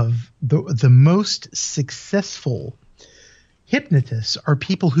lot of the most successful hypnotists are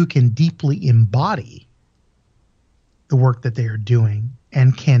people who can deeply embody the work that they are doing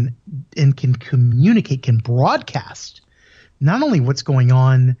and can communicate, can broadcast not only what's going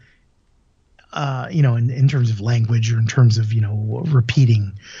on in terms of language or in terms of,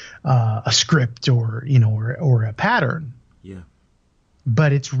 repeating a script or a pattern. Yeah.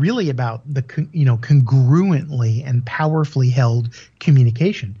 But it's really about the, congruently and powerfully held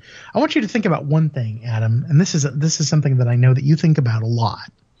communication. I want you to think about one thing, Adam, and this is something that I know that you think about a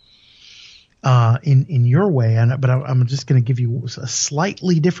lot in your way. But I'm just going to give you a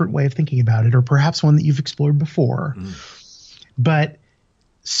slightly different way of thinking about it, or perhaps one that you've explored before. But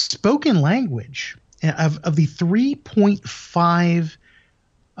spoken language, of the 3.5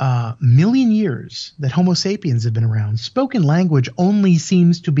 million years that Homo sapiens have been around, spoken language only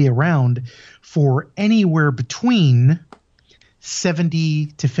seems to be around for anywhere between 70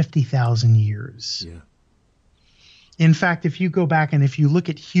 to 50,000 years. Yeah. In fact, if you go back and if you look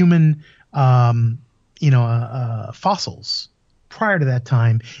at human fossils prior to that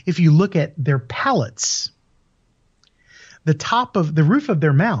time, if you look at their palates, the roof of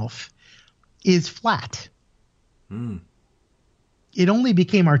their mouth is flat. It only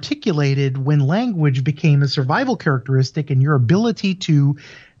became articulated when language became a survival characteristic, and your ability to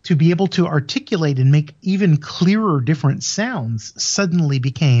be able to articulate and make even clearer different sounds suddenly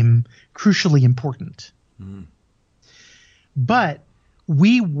became crucially important. But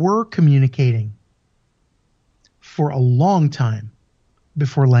we were communicating for a long time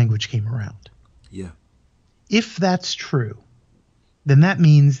before language came around. Yeah. If that's true, then that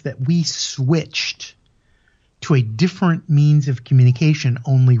means that we switched to a different means of communication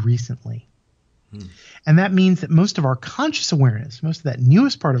only recently. And that means that most of our conscious awareness, most of that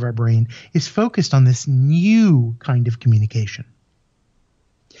newest part of our brain, is focused on this new kind of communication.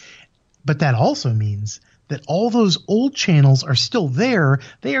 But that also means that all those old channels are still there.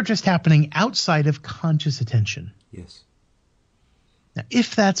 They are just happening outside of conscious attention. Yes. Now,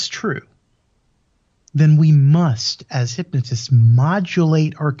 if that's true, then we must, as hypnotists,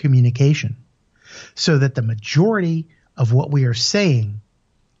 modulate our communication so that the majority of what we are saying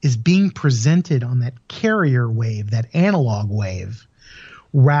is being presented on that carrier wave, that analog wave,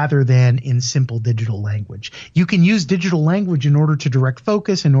 rather than in simple digital language. You can use digital language in order to direct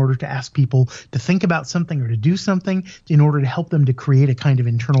focus, in order to ask people to think about something or to do something, in order to help them to create a kind of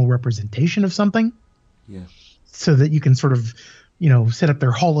internal representation of something. Yeah. So that you can sort of, set up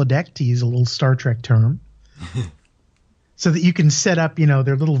their holodeck, to use a little Star Trek term. So that you can set up,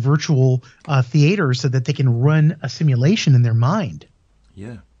 their little virtual theater so that they can run a simulation in their mind.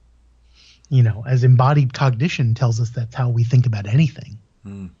 Yeah. As embodied cognition tells us that's how we think about anything.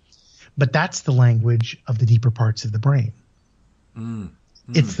 But that's the language of the deeper parts of the brain.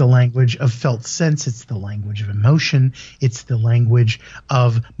 It's the language of felt sense. It's the language of emotion. It's the language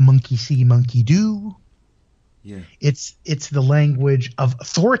of monkey see, monkey do. Yeah. It's the language of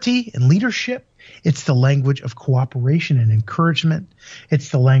authority and leadership. It's the language of cooperation and encouragement. It's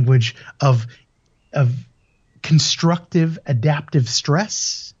the language of constructive, adaptive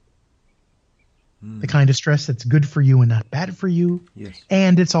stress. The kind of stress that's good for you and not bad for you. Yes.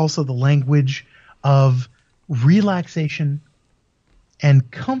 And it's also the language of relaxation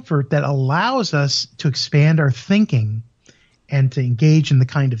and comfort that allows us to expand our thinking and to engage in the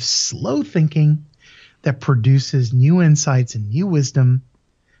kind of slow thinking that produces new insights and new wisdom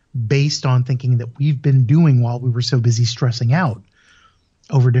based on thinking that we've been doing while we were so busy stressing out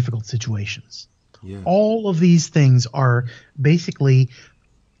over difficult situations. Yeah. All of these things are basically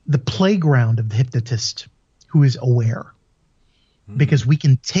the playground of the hypnotist who is aware. Because we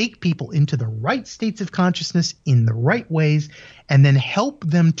can take people into the right states of consciousness in the right ways and then help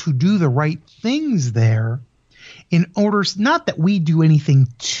them to do the right things there in order, not that we do anything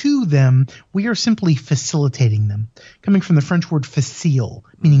to them, we are simply facilitating them. Coming from the French word facile,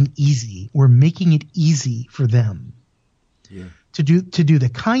 meaning easy. We're making it easy for them to do the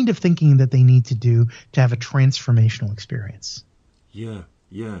kind of thinking that they need to do to have a transformational experience. Yeah,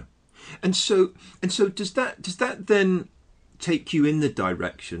 yeah. And so does that then take you in the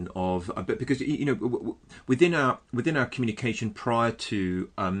direction of, because within our communication prior to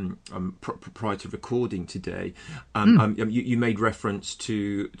recording today, you made reference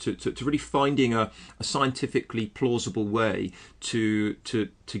to really finding a scientifically plausible way to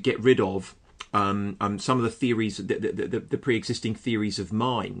get rid of some of the theories, the pre-existing theories of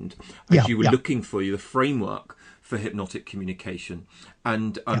mind, as you were looking for the framework for hypnotic communication,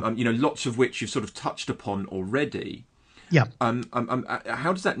 and lots of which you've sort of touched upon already. Yeah.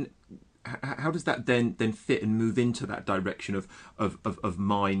 How does that then fit and move into that direction of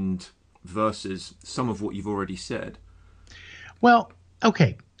mind versus some of what you've already said? Well,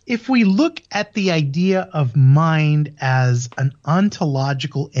 okay. If we look at the idea of mind as an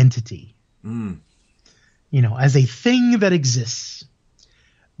ontological entity, as a thing that exists,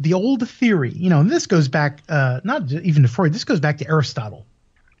 the old theory, and this goes back not even to Freud, this goes back to Aristotle.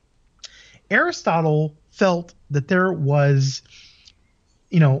 Aristotle felt that there was,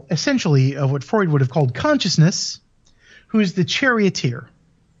 essentially what Freud would have called consciousness, who is the charioteer.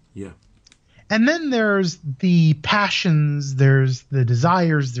 Yeah. And then there's the passions, there's the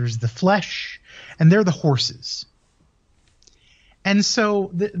desires, there's the flesh, and they're the horses. And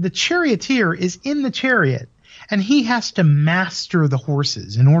so the charioteer is in the chariot, and he has to master the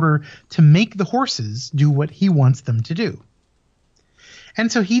horses in order to make the horses do what he wants them to do.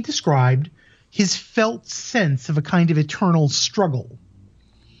 And so he described his felt sense of a kind of eternal struggle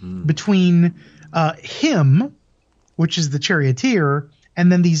between him, which is the charioteer, and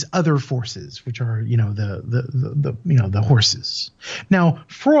then these other forces, which are the horses. Now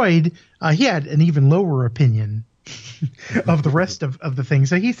Freud, he had an even lower opinion of the rest of the thing.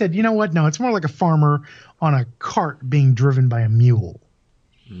 So he said, no, it's more like a farmer on a cart being driven by a mule.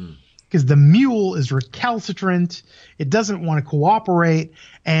 Because the mule is recalcitrant, it doesn't want to cooperate,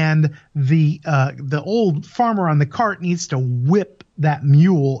 and the old farmer on the cart needs to whip that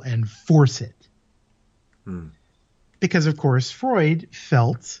mule and force it. Because, of course, Freud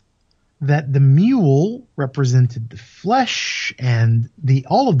felt that the mule represented the flesh and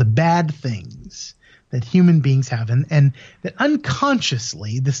all of the bad things that human beings have, and that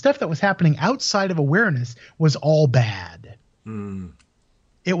unconsciously the stuff that was happening outside of awareness was all bad.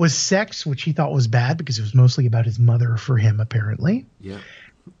 It was sex, which he thought was bad because it was mostly about his mother for him, apparently. Yeah.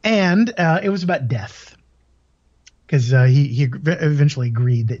 And it was about death, because he eventually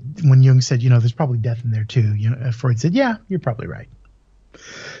agreed that when Jung said, there's probably death in there too. Freud said, yeah, you're probably right.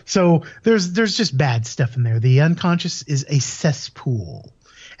 So there's just bad stuff in there. The unconscious is a cesspool,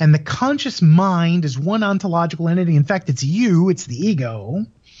 and the conscious mind is one ontological entity. In fact, it's it's the ego,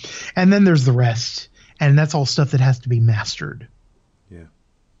 and then there's the rest, and that's all stuff that has to be mastered.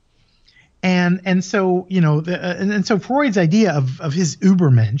 And so, and so Freud's idea of his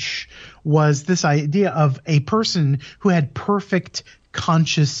Übermensch was this idea of a person who had perfect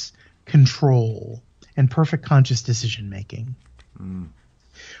conscious control and perfect conscious decision making.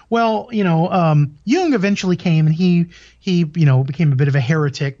 Well, Jung eventually came, and he became a bit of a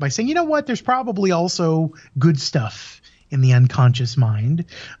heretic by saying, there's probably also good stuff in the unconscious mind.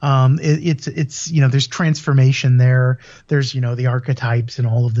 It's there's transformation there. There's, the archetypes and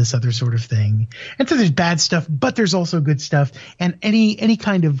all of this other sort of thing. And so there's bad stuff, but there's also good stuff. And any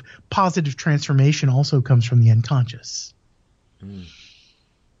kind of positive transformation also comes from the unconscious.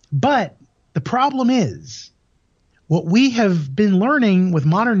 But the problem is, what we have been learning with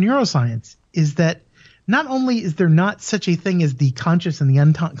modern neuroscience is that not only is there not such a thing as the conscious and the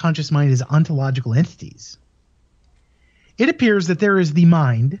unconscious mind as ontological entities, it appears that there is the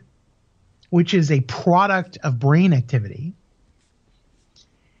mind, which is a product of brain activity,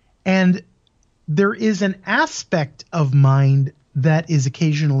 and there is an aspect of mind that is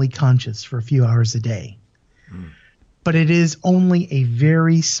occasionally conscious for a few hours a day. But it is only a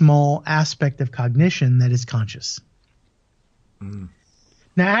very small aspect of cognition that is conscious.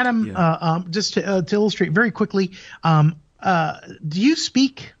 Now, Adam, just to illustrate very quickly, do you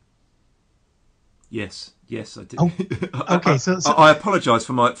speak? Yes, I do. Oh, okay, so I apologise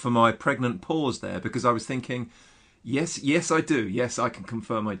for my pregnant pause there, because I was thinking, yes, I do. Yes, I can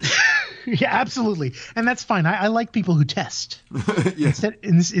confirm I do. Yeah, absolutely, and that's fine. I like people who test Yeah.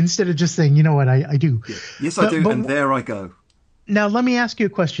 instead of just saying, you know what, I do. Yeah. Yes, I do, and there I go. Now, let me ask you a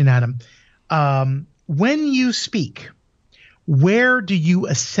question, Adam. When you speak, where do you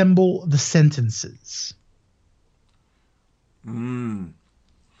assemble the sentences?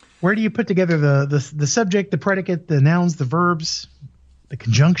 Where do you put together the subject, the predicate, the nouns, the verbs, the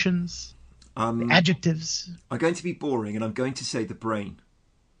conjunctions, the adjectives? I'm going to be boring, and I'm going to say the brain.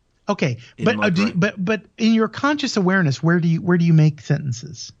 Okay, but in your conscious awareness, where do you make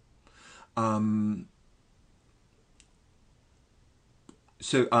sentences?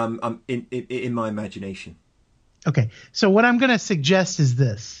 So in my imagination. Okay, so what I'm going to suggest is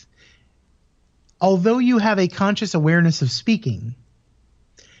this. Although you have a conscious awareness of speaking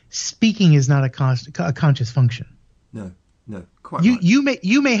is not a conscious function. No, quite right.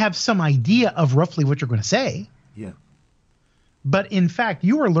 You may have some idea of roughly what you're going to say. Yeah. But in fact,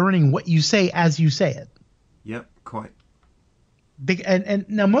 you are learning what you say as you say it. Yep, quite. And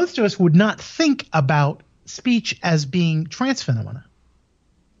now most of us would not think about speech as being trance phenomena.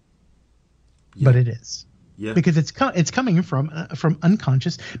 Yeah. But it is. Yeah. Because it's coming from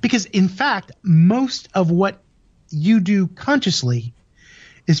unconscious. Because in fact, most of what you do consciously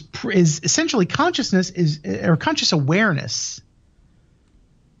is essentially consciousness or conscious awareness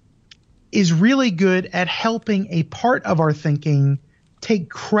is really good at helping a part of our thinking take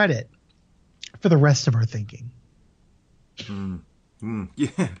credit for the rest of our thinking.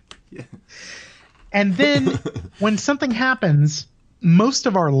 Yeah. And then when something happens, most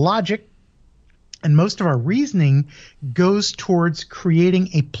of our logic and most of our reasoning goes towards creating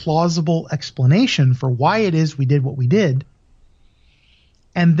a plausible explanation for why it is we did what we did,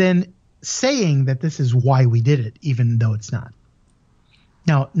 and then saying that this is why we did it, even though it's not.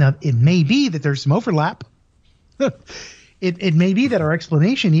 Now it may be that there's some overlap. It may be that our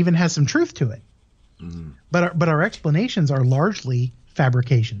explanation even has some truth to it. But our explanations are largely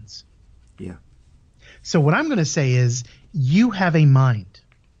fabrications. Yeah. So what I'm going to say is you have a mind.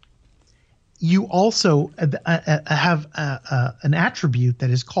 You also have an attribute that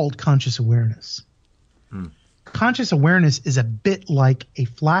is called conscious awareness. Conscious awareness is a bit like a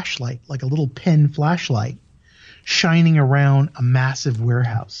flashlight, like a little pen flashlight, shining around a massive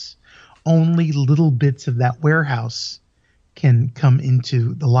warehouse. Only little bits of that warehouse can come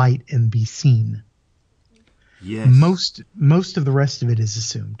into the light and be seen. Yes. Most of the rest of it is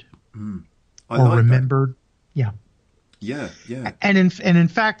assumed or like remembered. That. Yeah. And in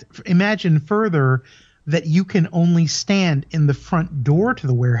fact, imagine further that you can only stand in the front door to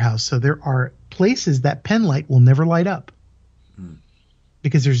the warehouse. So there are places that pen light will never light up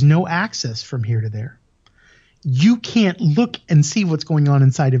because there's no access from here to there. You can't look and see what's going on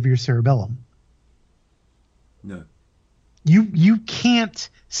inside of your cerebellum. No. You can't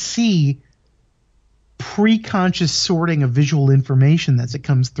see pre-conscious sorting of visual information as it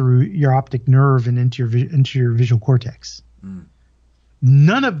comes through your optic nerve and into your visual cortex.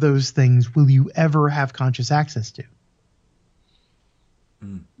 None of those things will you ever have conscious access to.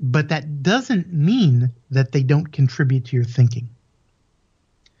 But that doesn't mean that they don't contribute to your thinking.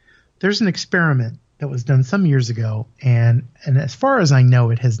 There's an experiment that was done some years ago, and as far as I know,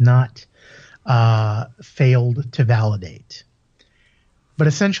 it has not failed to validate. But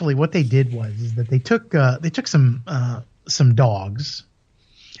essentially, what they did is that they took some dogs,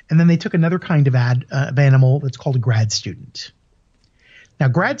 and then they took another kind of animal that's called a grad student. Now,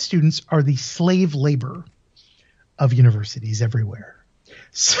 grad students are the slave labor of universities everywhere.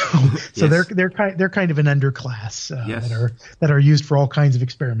 So yes. they're kind of an underclass yes. that are used for all kinds of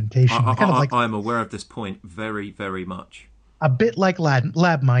experimentation. I'm aware of this point very, very much. A bit like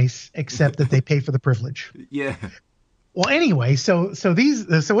lab mice, except that they pay for the privilege. Yeah. Well, anyway, so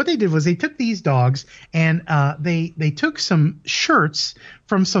what they did was they took these dogs and they took some shirts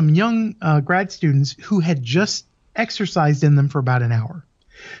from some young grad students who had just exercised in them for about an hour.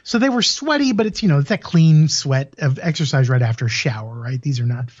 So they were sweaty, but it's that clean sweat of exercise right after a shower, right? These are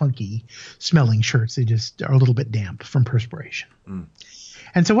not funky smelling shirts. They just are a little bit damp from perspiration.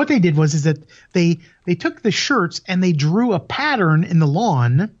 And so what they did is that they took the shirts and they drew a pattern in the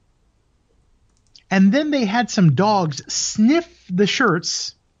lawn, and then they had some dogs sniff the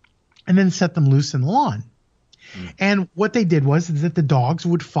shirts and then set them loose in the lawn. And what they did is that the dogs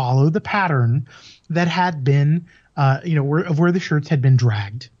would follow the pattern that had been where the shirts had been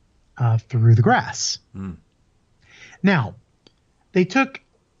dragged through the grass. Now, they took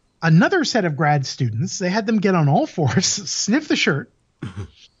another set of grad students. They had them get on all fours, sniff the shirt,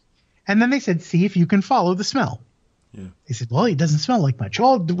 and then they said, see if you can follow the smell. Yeah. They said, well, it doesn't smell like much.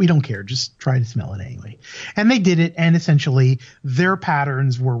 Oh, we don't care. Just try to smell it anyway. And they did it, and essentially their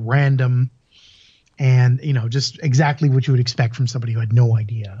patterns were random and, just exactly what you would expect from somebody who had no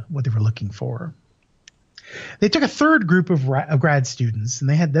idea what they were looking for. They took a third group of grad students, and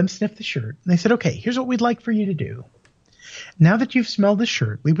they had them sniff the shirt. And they said, okay, here's what we'd like for you to do. Now that you've smelled the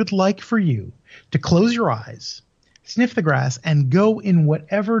shirt, we would like for you to close your eyes, sniff the grass, and go in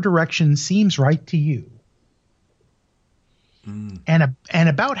whatever direction seems right to you. And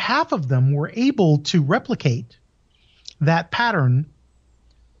about half of them were able to replicate that pattern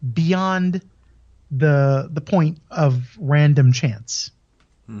beyond the point of random chance.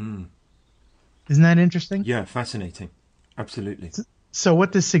 Isn't that interesting? Yeah, fascinating. Absolutely. So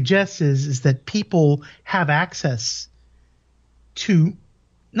what this suggests is that people have access to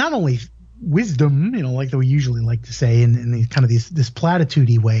not only wisdom, like we usually like to say in the kind of this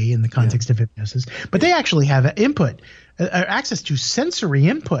platitude-y way in the context of hypnosis, but they actually have input, access to sensory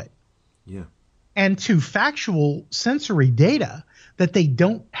input, and to factual sensory data that they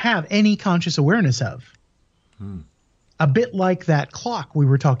don't have any conscious awareness of. A bit like that clock we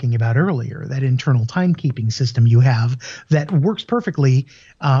were talking about earlier, that internal timekeeping system you have that works perfectly,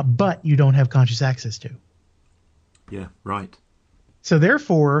 but you don't have conscious access to. Yeah, right. So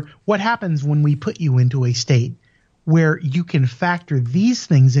therefore, what happens when we put you into a state where you can factor these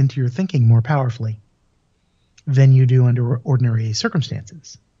things into your thinking more powerfully than you do under ordinary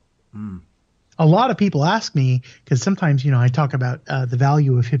circumstances? A lot of people ask me, because sometimes, I talk about the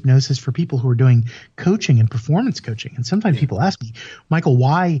value of hypnosis for people who are doing coaching and performance coaching. And sometimes people ask me, Michael,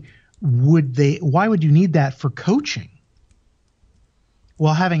 why would you need that for coaching?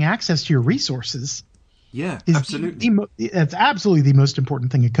 Well, having access to your resources is absolutely. That's absolutely the most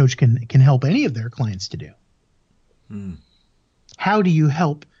important thing a coach can help any of their clients to do. How do you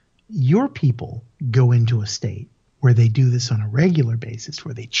help your people go into a state where they do this on a regular basis,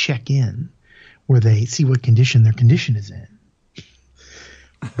 where they check in, where they see what condition their condition is in,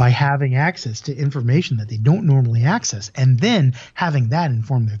 by having access to information that they don't normally access, and then having that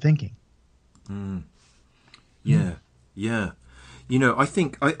inform their thinking? Yeah. I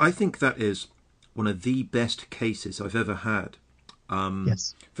think that is one of the best cases I've ever had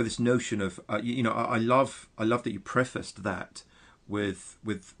for this notion of I love that you prefaced that with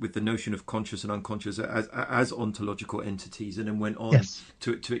the notion of conscious and unconscious as ontological entities, and then went on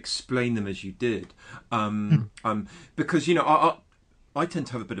to explain them as you did, because I tend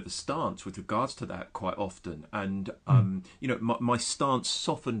to have a bit of a stance with regards to that quite often, and my stance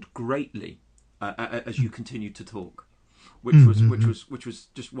softened greatly as you continued to talk, which was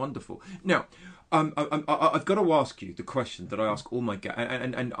just wonderful. Now, I've got to ask you the question that I ask all my guests,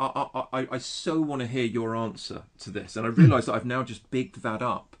 and I so want to hear your answer to this, and I realise that I've now just bigged that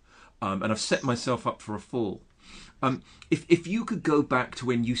up, and I've set myself up for a fall. If you could go back to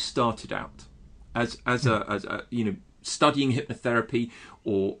when you started out as a studying hypnotherapy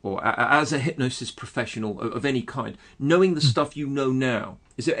or as a hypnosis professional of any kind, knowing the stuff you know now,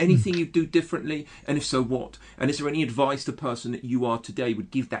 is there anything you'd do differently? And if so, what? And is there any advice the person that you are today would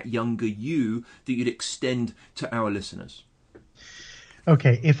give that younger you that you'd extend to our listeners?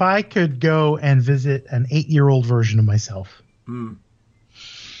 Okay, if I could go and visit an 8-year-old version of myself,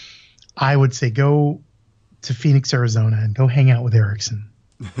 I would say go to Phoenix, Arizona, and go hang out with Erickson.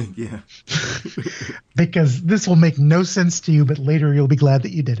 Yeah. Because this will make no sense to you, but later you'll be glad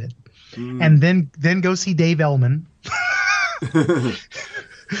that you did it. And then go see Dave Ellman.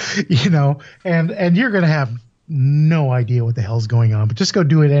 And you're going to have no idea what the hell's going on, but just go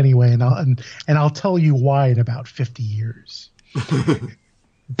do it anyway, and I'll tell you why in about 50 years.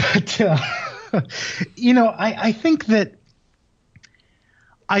 But I think that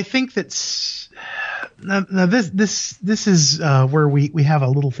now this is where we have a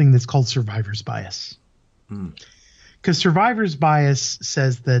little thing that's called survivor's bias. Because survivor's bias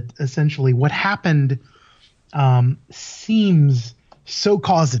says that essentially what happened seems so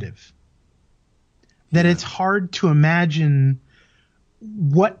causative that it's hard to imagine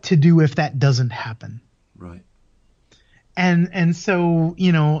what to do if that doesn't happen. Right. And so,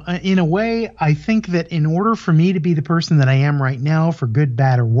 in a way, I think that in order for me to be the person that I am right now, for good,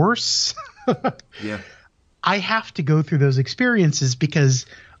 bad, or worse, yeah, I have to go through those experiences because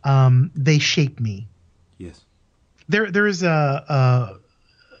they shape me. Yes. There is as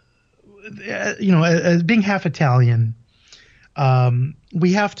being half Italian,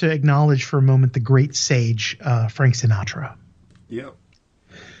 we have to acknowledge for a moment the great sage Frank Sinatra. Yeah.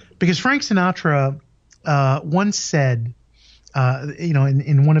 Because Frank Sinatra once said,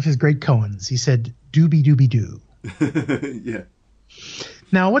 in one of his great koans, he said, "Doobie doobie doo." Yeah.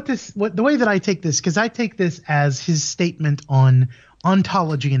 Now, the way that I take this, because I take this as his statement on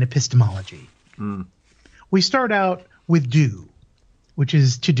ontology and epistemology. Mm. We start out with do, which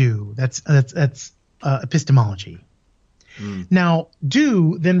is to do. That's epistemology. Mm. Now,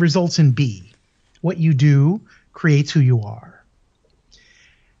 do then results in be. What you do creates who you are.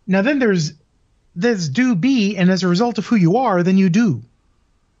 Now, then there's do be, and as a result of who you are, then you do.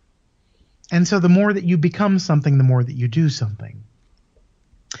 And so the more that you become something, the more that you do something.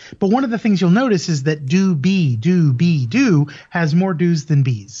 But one of the things you'll notice is that do has more do's than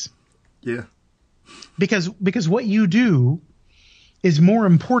be's. Yeah. Because what you do is more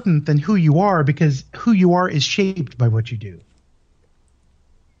important than who you are, because who you are is shaped by what you do.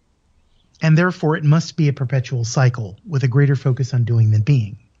 And therefore it must be a perpetual cycle with a greater focus on doing than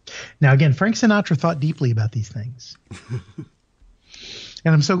being. Now, again, Frank Sinatra thought deeply about these things.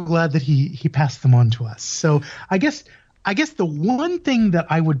 And I'm so glad that he passed them on to us. So I guess the one thing that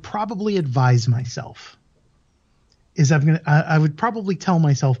I would probably advise myself is I would probably tell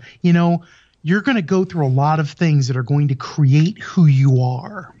myself, you're going to go through a lot of things that are going to create who you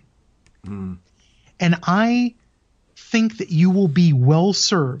are. Mm. And I think that you will be well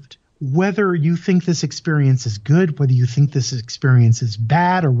served, whether you think this experience is good, whether you think this experience is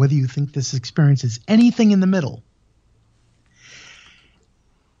bad, or whether you think this experience is anything in the middle.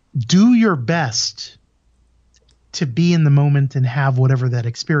 Do your best to be in the moment and have whatever that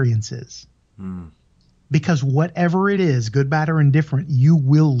experience is. Mm. Because whatever it is, good, bad, or indifferent, you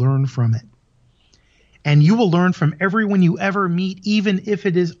will learn from it. And you will learn from everyone you ever meet, even if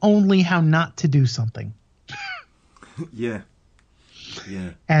it is only how not to do something. Yeah.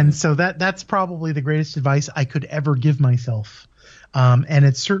 Yeah. And so that's probably the greatest advice I could ever give myself. And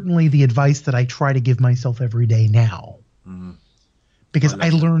it's certainly the advice that I try to give myself every day now. Mm-hmm. Because I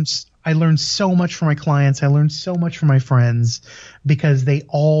learned so much from my clients. I learned so much from my friends, because they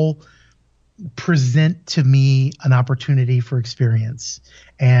all present to me an opportunity for experience.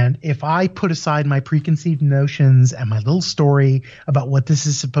 And if I put aside my preconceived notions and my little story about what this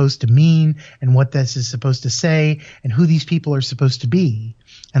is supposed to mean and what this is supposed to say and who these people are supposed to be,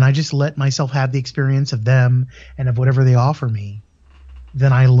 and I just let myself have the experience of them and of whatever they offer me,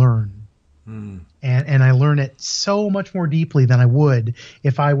 then I learn. Mm. And I learn it so much more deeply than I would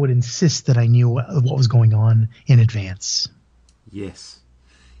if I would insist that I knew what was going on in advance. Yes.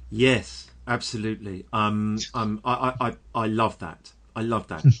 Yes, absolutely. I love that. I love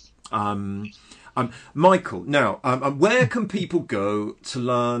that. Michael, now, where can people go to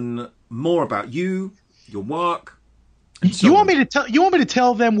learn more about you, your work? You want me to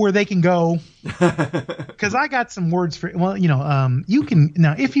tell them where they can go? Because I got some words for. Well, you can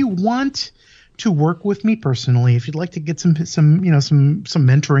now, if you want to work with me personally, if you'd like to get some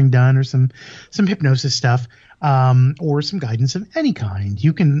mentoring done, or some hypnosis stuff, or some guidance of any kind,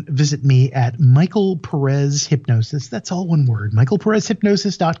 you can visit me at Michael Perez Hypnosis. That's all one word,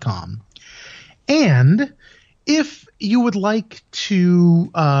 michaelperezhypnosis.com. And if you would like to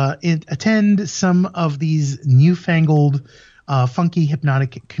attend some of these newfangled funky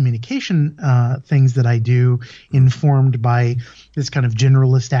hypnotic communication things that I do, informed by this kind of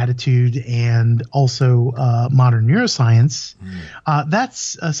generalist attitude and also modern neuroscience,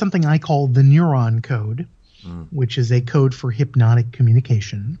 that's something I call the Neuron Code, which is a code for hypnotic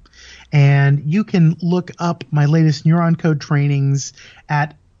communication. And you can look up my latest Neuron Code trainings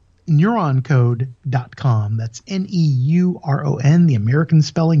at neuroncode.com. That's Neuron, the American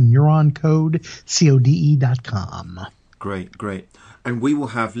spelling, neuron code, code.com. Great. And we will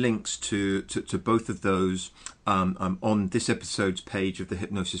have links to both of those on this episode's page of the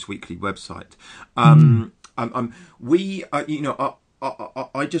Hypnosis Weekly website.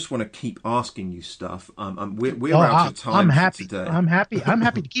 I just want to keep asking you stuff. We're out of time today. I'm happy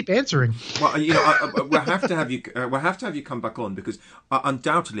to keep answering. Well, we'll have to have you. We'll have to have you come back on, because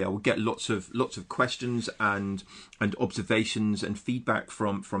undoubtedly I will get lots of questions and observations and feedback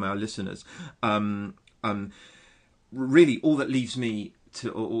from our listeners. Really, all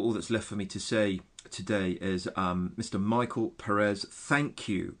that's left for me to say today is Mr. Michael Perez. Thank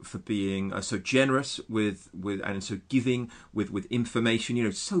you for being so generous with and so giving with information. You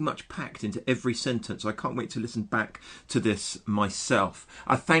know, so much packed into every sentence. I can't wait to listen back to this myself.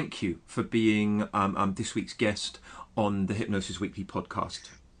 I thank you for being this week's guest on the Hypnosis Weekly podcast.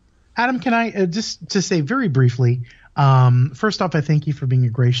 Adam, can I just to say very briefly, first off, I thank you for being a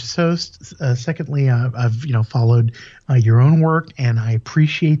gracious host. Secondly, I've followed your own work, and I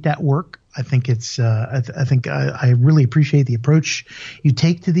appreciate that work. I think it's I really appreciate the approach you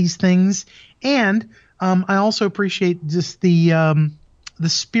take to these things, and I also appreciate just the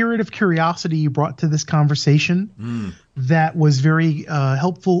spirit of curiosity you brought to this conversation. That was very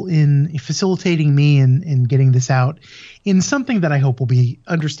helpful in facilitating me in getting this out in something that I hope will be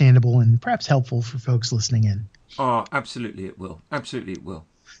understandable and perhaps helpful for folks listening in. Oh, absolutely it will. Absolutely it will.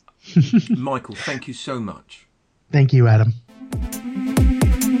 Michael, thank you so much. Thank you, Adam.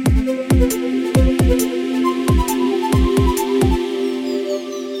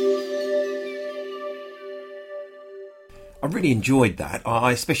 I really enjoyed that.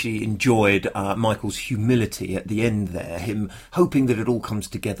 I especially enjoyed Michael's humility at the end there, him hoping that it all comes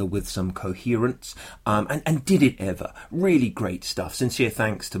together with some coherence, and did it ever. Really great stuff. Sincere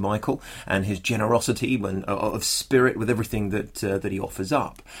thanks to Michael and his generosity of spirit with everything that he offers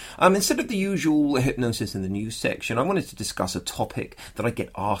up. Instead of the usual hypnosis in the news section, I wanted to discuss a topic that I get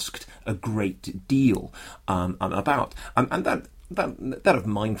asked a great deal about, and that of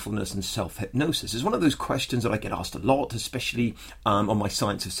mindfulness and self-hypnosis is one of those questions that I get asked a lot, especially on my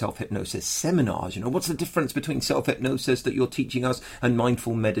Science of Self-Hypnosis seminars. You know, what's the difference between self-hypnosis that you're teaching us and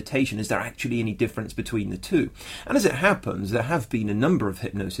mindful meditation? Is there actually any difference between the two? And as it happens, there have been a number of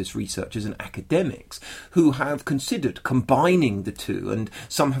hypnosis researchers and academics who have considered combining the two, and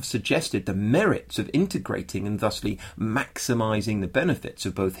some have suggested the merits of integrating and thusly maximizing the benefits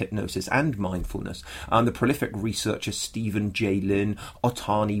of both hypnosis and mindfulness. The prolific researcher Stephen J. Lin,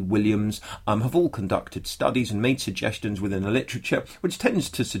 Otani Williams have all conducted studies and made suggestions within the literature which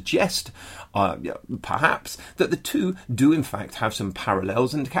tends to suggest perhaps that the two do in fact have some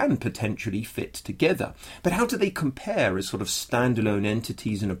parallels and can potentially fit together. But how do they compare as sort of standalone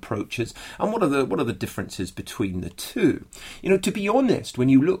entities and approaches, and what are the differences between the two? You know, to be honest, when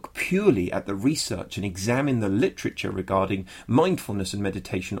you look purely at the research and examine the literature regarding mindfulness and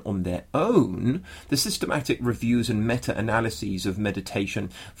meditation on their own, the systematic reviews and meta-analyses of meditation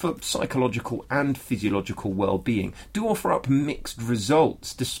for psychological and physiological well-being do offer up mixed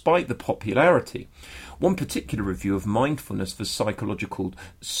results despite the popularity. One particular review of mindfulness for psychological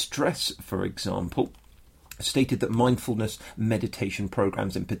stress, for example, stated that mindfulness meditation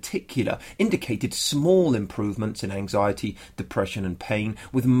programs in particular indicated small improvements in anxiety, depression and pain,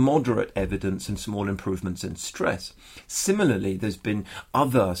 with moderate evidence and small improvements in stress. Similarly, there's been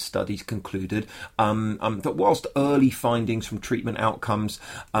other studies concluded that whilst early findings from treatment outcomes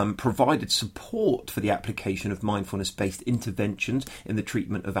provided support for the application of mindfulness-based interventions in the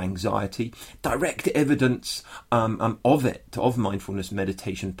treatment of anxiety, direct evidence of mindfulness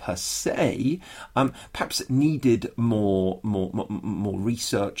meditation per se perhaps needed more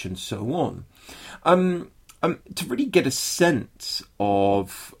research and so on. To really get a sense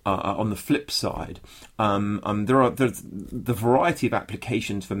of, on the flip side, the variety of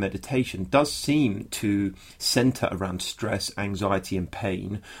applications for meditation does seem to centre around stress, anxiety and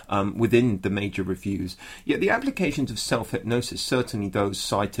pain within the major reviews. Yet the applications of self-hypnosis, certainly those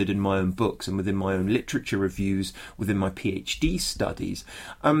cited in my own books and within my own literature reviews within my PhD studies,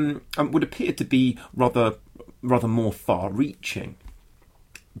 would appear to be rather more far-reaching.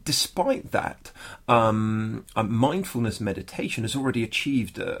 Despite that, mindfulness meditation has already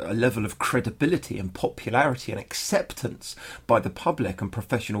achieved a level of credibility and popularity and acceptance by the public and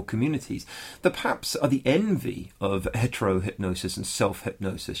professional communities that perhaps are the envy of heterohypnosis and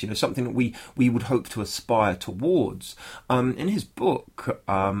self-hypnosis, something that we would hope to aspire towards. In his book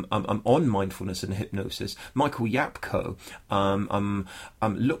on mindfulness and hypnosis, Michael Yapko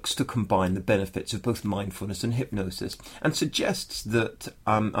looks to combine the benefits of both mindfulness and hypnosis and suggests that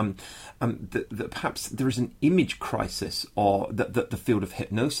that perhaps there is an image crisis or that the field of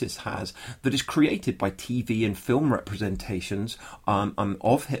hypnosis has that is created by TV and film representations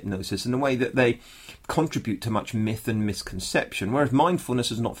of hypnosis in a way that they contribute to much myth and misconception, whereas mindfulness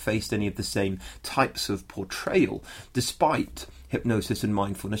has not faced any of the same types of portrayal, despite hypnosis and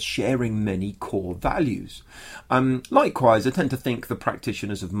mindfulness sharing many core values. Likewise, I tend to think the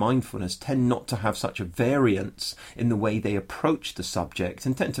practitioners of mindfulness tend not to have such a variance in the way they approach the subject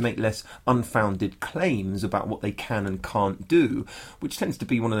and tend to make less unfounded claims about what they can and can't do, which tends to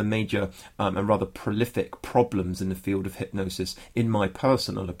be one of the major and rather prolific problems in the field of hypnosis, in my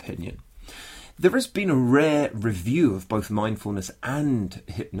personal opinion. There has been a rare review of both mindfulness and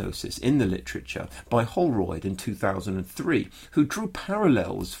hypnosis in the literature by Holroyd in 2003, who drew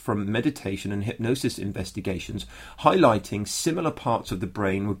parallels from meditation and hypnosis investigations, highlighting similar parts of the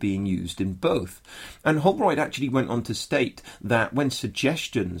brain were being used in both. And Holroyd actually went on to state that when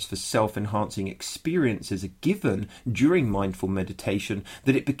suggestions for self-enhancing experiences are given during mindful meditation,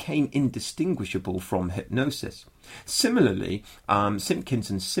 that it became indistinguishable from hypnosis. Similarly, Simpkins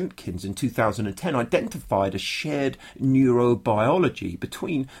and Simpkins in 2010 identified a shared neurobiology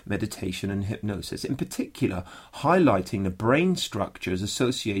between meditation and hypnosis, in particular highlighting the brain structures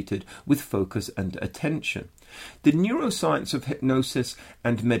associated with focus and attention. The neuroscience of hypnosis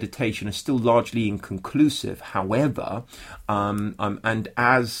and meditation is still largely inconclusive, however, and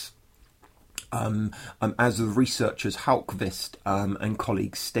as the researchers Hauckvist and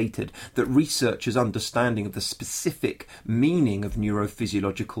colleagues stated, that researchers' understanding of the specific meaning of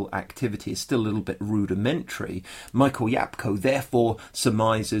neurophysiological activity is still a little bit rudimentary. Michael Yapko therefore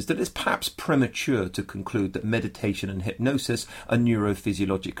surmises that it's perhaps premature to conclude that meditation and hypnosis are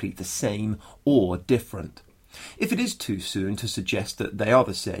neurophysiologically the same or different. If it is too soon to suggest that they are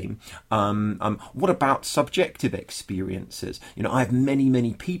the same, what about subjective experiences? I have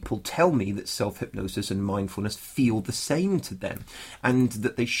many people tell me that self-hypnosis and mindfulness feel the same to them, and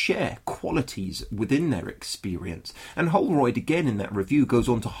that they share qualities within their experience. And Holroyd, again in that review, goes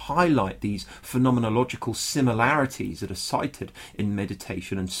on to highlight these phenomenological similarities that are cited in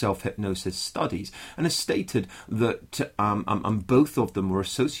meditation and self-hypnosis studies, and has stated that both of them were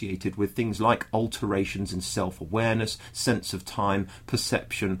associated with things like alterations in self-awareness, sense of time,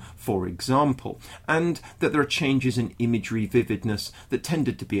 perception, for example, and that there are changes in imagery vividness that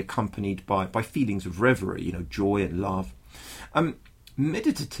tended to be accompanied by feelings of reverie, joy and love.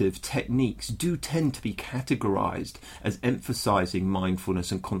 Meditative techniques do tend to be categorized as emphasizing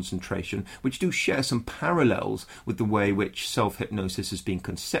mindfulness and concentration, which do share some parallels with the way which self-hypnosis has been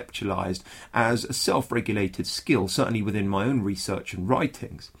conceptualized as a self-regulated skill, certainly within my own research and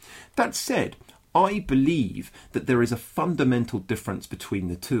writings. That said, I believe that there is a fundamental difference between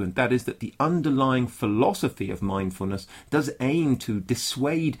the two, and that is that the underlying philosophy of mindfulness does aim to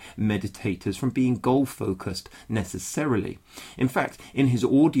dissuade meditators from being goal-focused necessarily. In fact, in his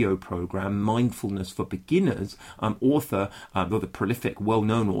audio program, Mindfulness for Beginners, the prolific,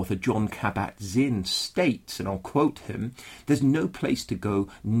 well-known author Jon Kabat-Zinn states, and I'll quote him, "There's no place to go,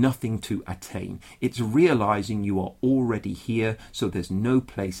 nothing to attain. It's realizing you are already here, so there's no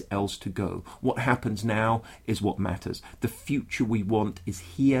place else to go. What happens now is what matters. The future we want is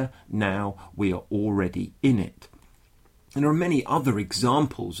here now. We are already in it." And there are many other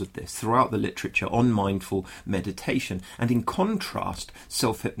examples of this throughout the literature on mindful meditation. And in contrast,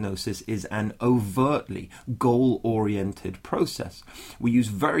 self-hypnosis is an overtly goal-oriented process. We use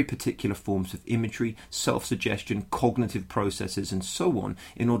very particular forms of imagery, self-suggestion, cognitive processes, and so on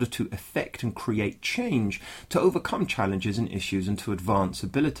in order to effect and create change, to overcome challenges and issues, and to advance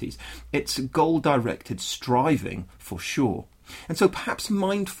abilities. It's goal-directed striving, for sure. And so perhaps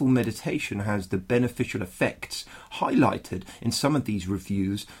mindful meditation has the beneficial effects highlighted in some of these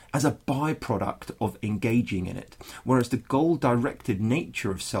reviews as a byproduct of engaging in it, whereas the goal-directed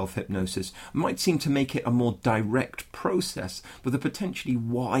nature of self-hypnosis might seem to make it a more direct process with a potentially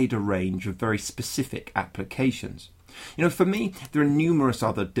wider range of very specific applications. For me, there are numerous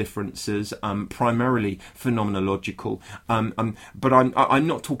other differences, primarily phenomenological, but I'm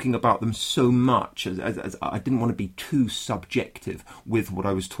not talking about them so much as I didn't want to be too subjective with what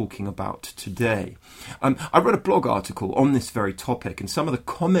I was talking about today. I read a blog article on this very topic, and some of the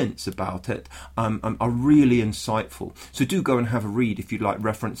comments about it are really insightful. So do go and have a read if you'd like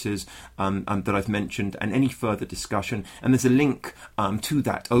references that I've mentioned and any further discussion. And there's a link to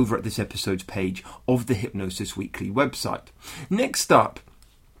that over at this episode's page of the Hypnosis Weekly website. Next up,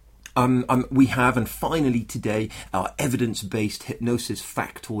 we have, and finally today, our evidence-based hypnosis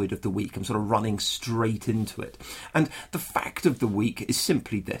factoid of the week. I'm sort of running straight into it. And the fact of the week is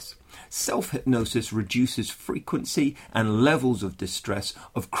simply this: self-hypnosis reduces frequency and levels of distress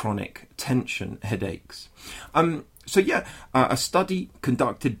of chronic tension headaches. A study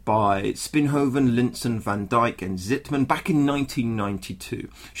conducted by Spinhoven, Linson, Van Dyke and Zitman back in 1992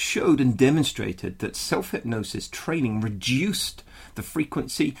 showed and demonstrated that self-hypnosis training reduced the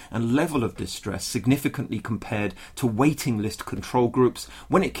frequency and level of distress significantly compared to waiting list control groups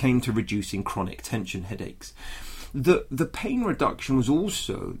when it came to reducing chronic tension headaches. The pain reduction was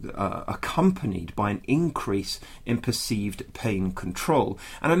also accompanied by an increase in perceived pain control.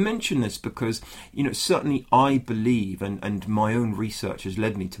 And I mention this because, certainly I believe, and my own research has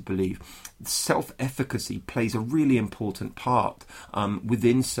led me to believe, self-efficacy plays a really important part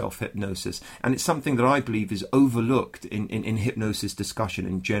within self-hypnosis, and it's something that I believe is overlooked in hypnosis discussion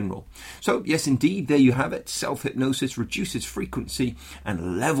in general. So yes, indeed, there you have it. Self-hypnosis reduces frequency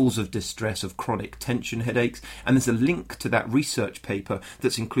and levels of distress of chronic tension headaches, and there's a link to that research paper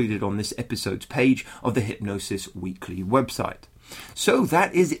that's included on this episode's page of the Hypnosis Weekly website. So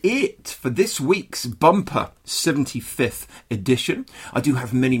that is it for this week's bumper 75th edition. I do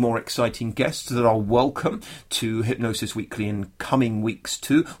have many more exciting guests that I'll welcome to Hypnosis Weekly in coming weeks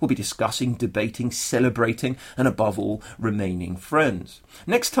too. We'll be discussing, debating, celebrating, and above all, remaining friends.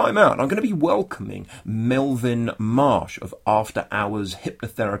 Next time out, I'm going to be welcoming Melvin Marsh of After Hours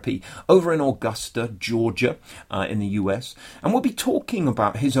Hypnotherapy over in Augusta, Georgia, in the US. And we'll be talking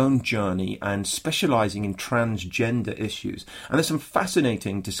about his own journey and specializing in transgender issues. And there's some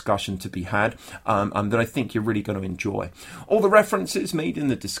fascinating discussion to be had that I think you're really going to enjoy. All the references made in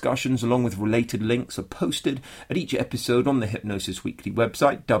the discussions along with related links are posted at each episode on the Hypnosis Weekly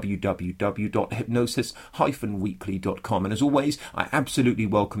website, www.hypnosis-weekly.com. And as always, I absolutely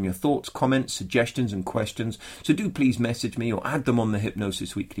welcome your thoughts, comments, suggestions and questions, so do please message me or add them on the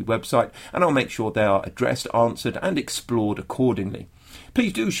Hypnosis Weekly website, and I'll make sure they are addressed, answered and explored accordingly.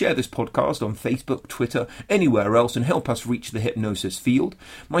 Please do share this podcast on Facebook, Twitter, anywhere else, and help us reach the hypnosis field.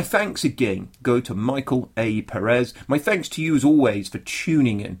 My thanks again go to Michael A. Perez. My thanks to you as always for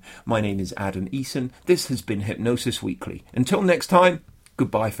tuning in. My name is Adam Eason. This has been Hypnosis Weekly. Until next time,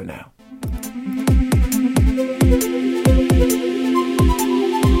 goodbye for now.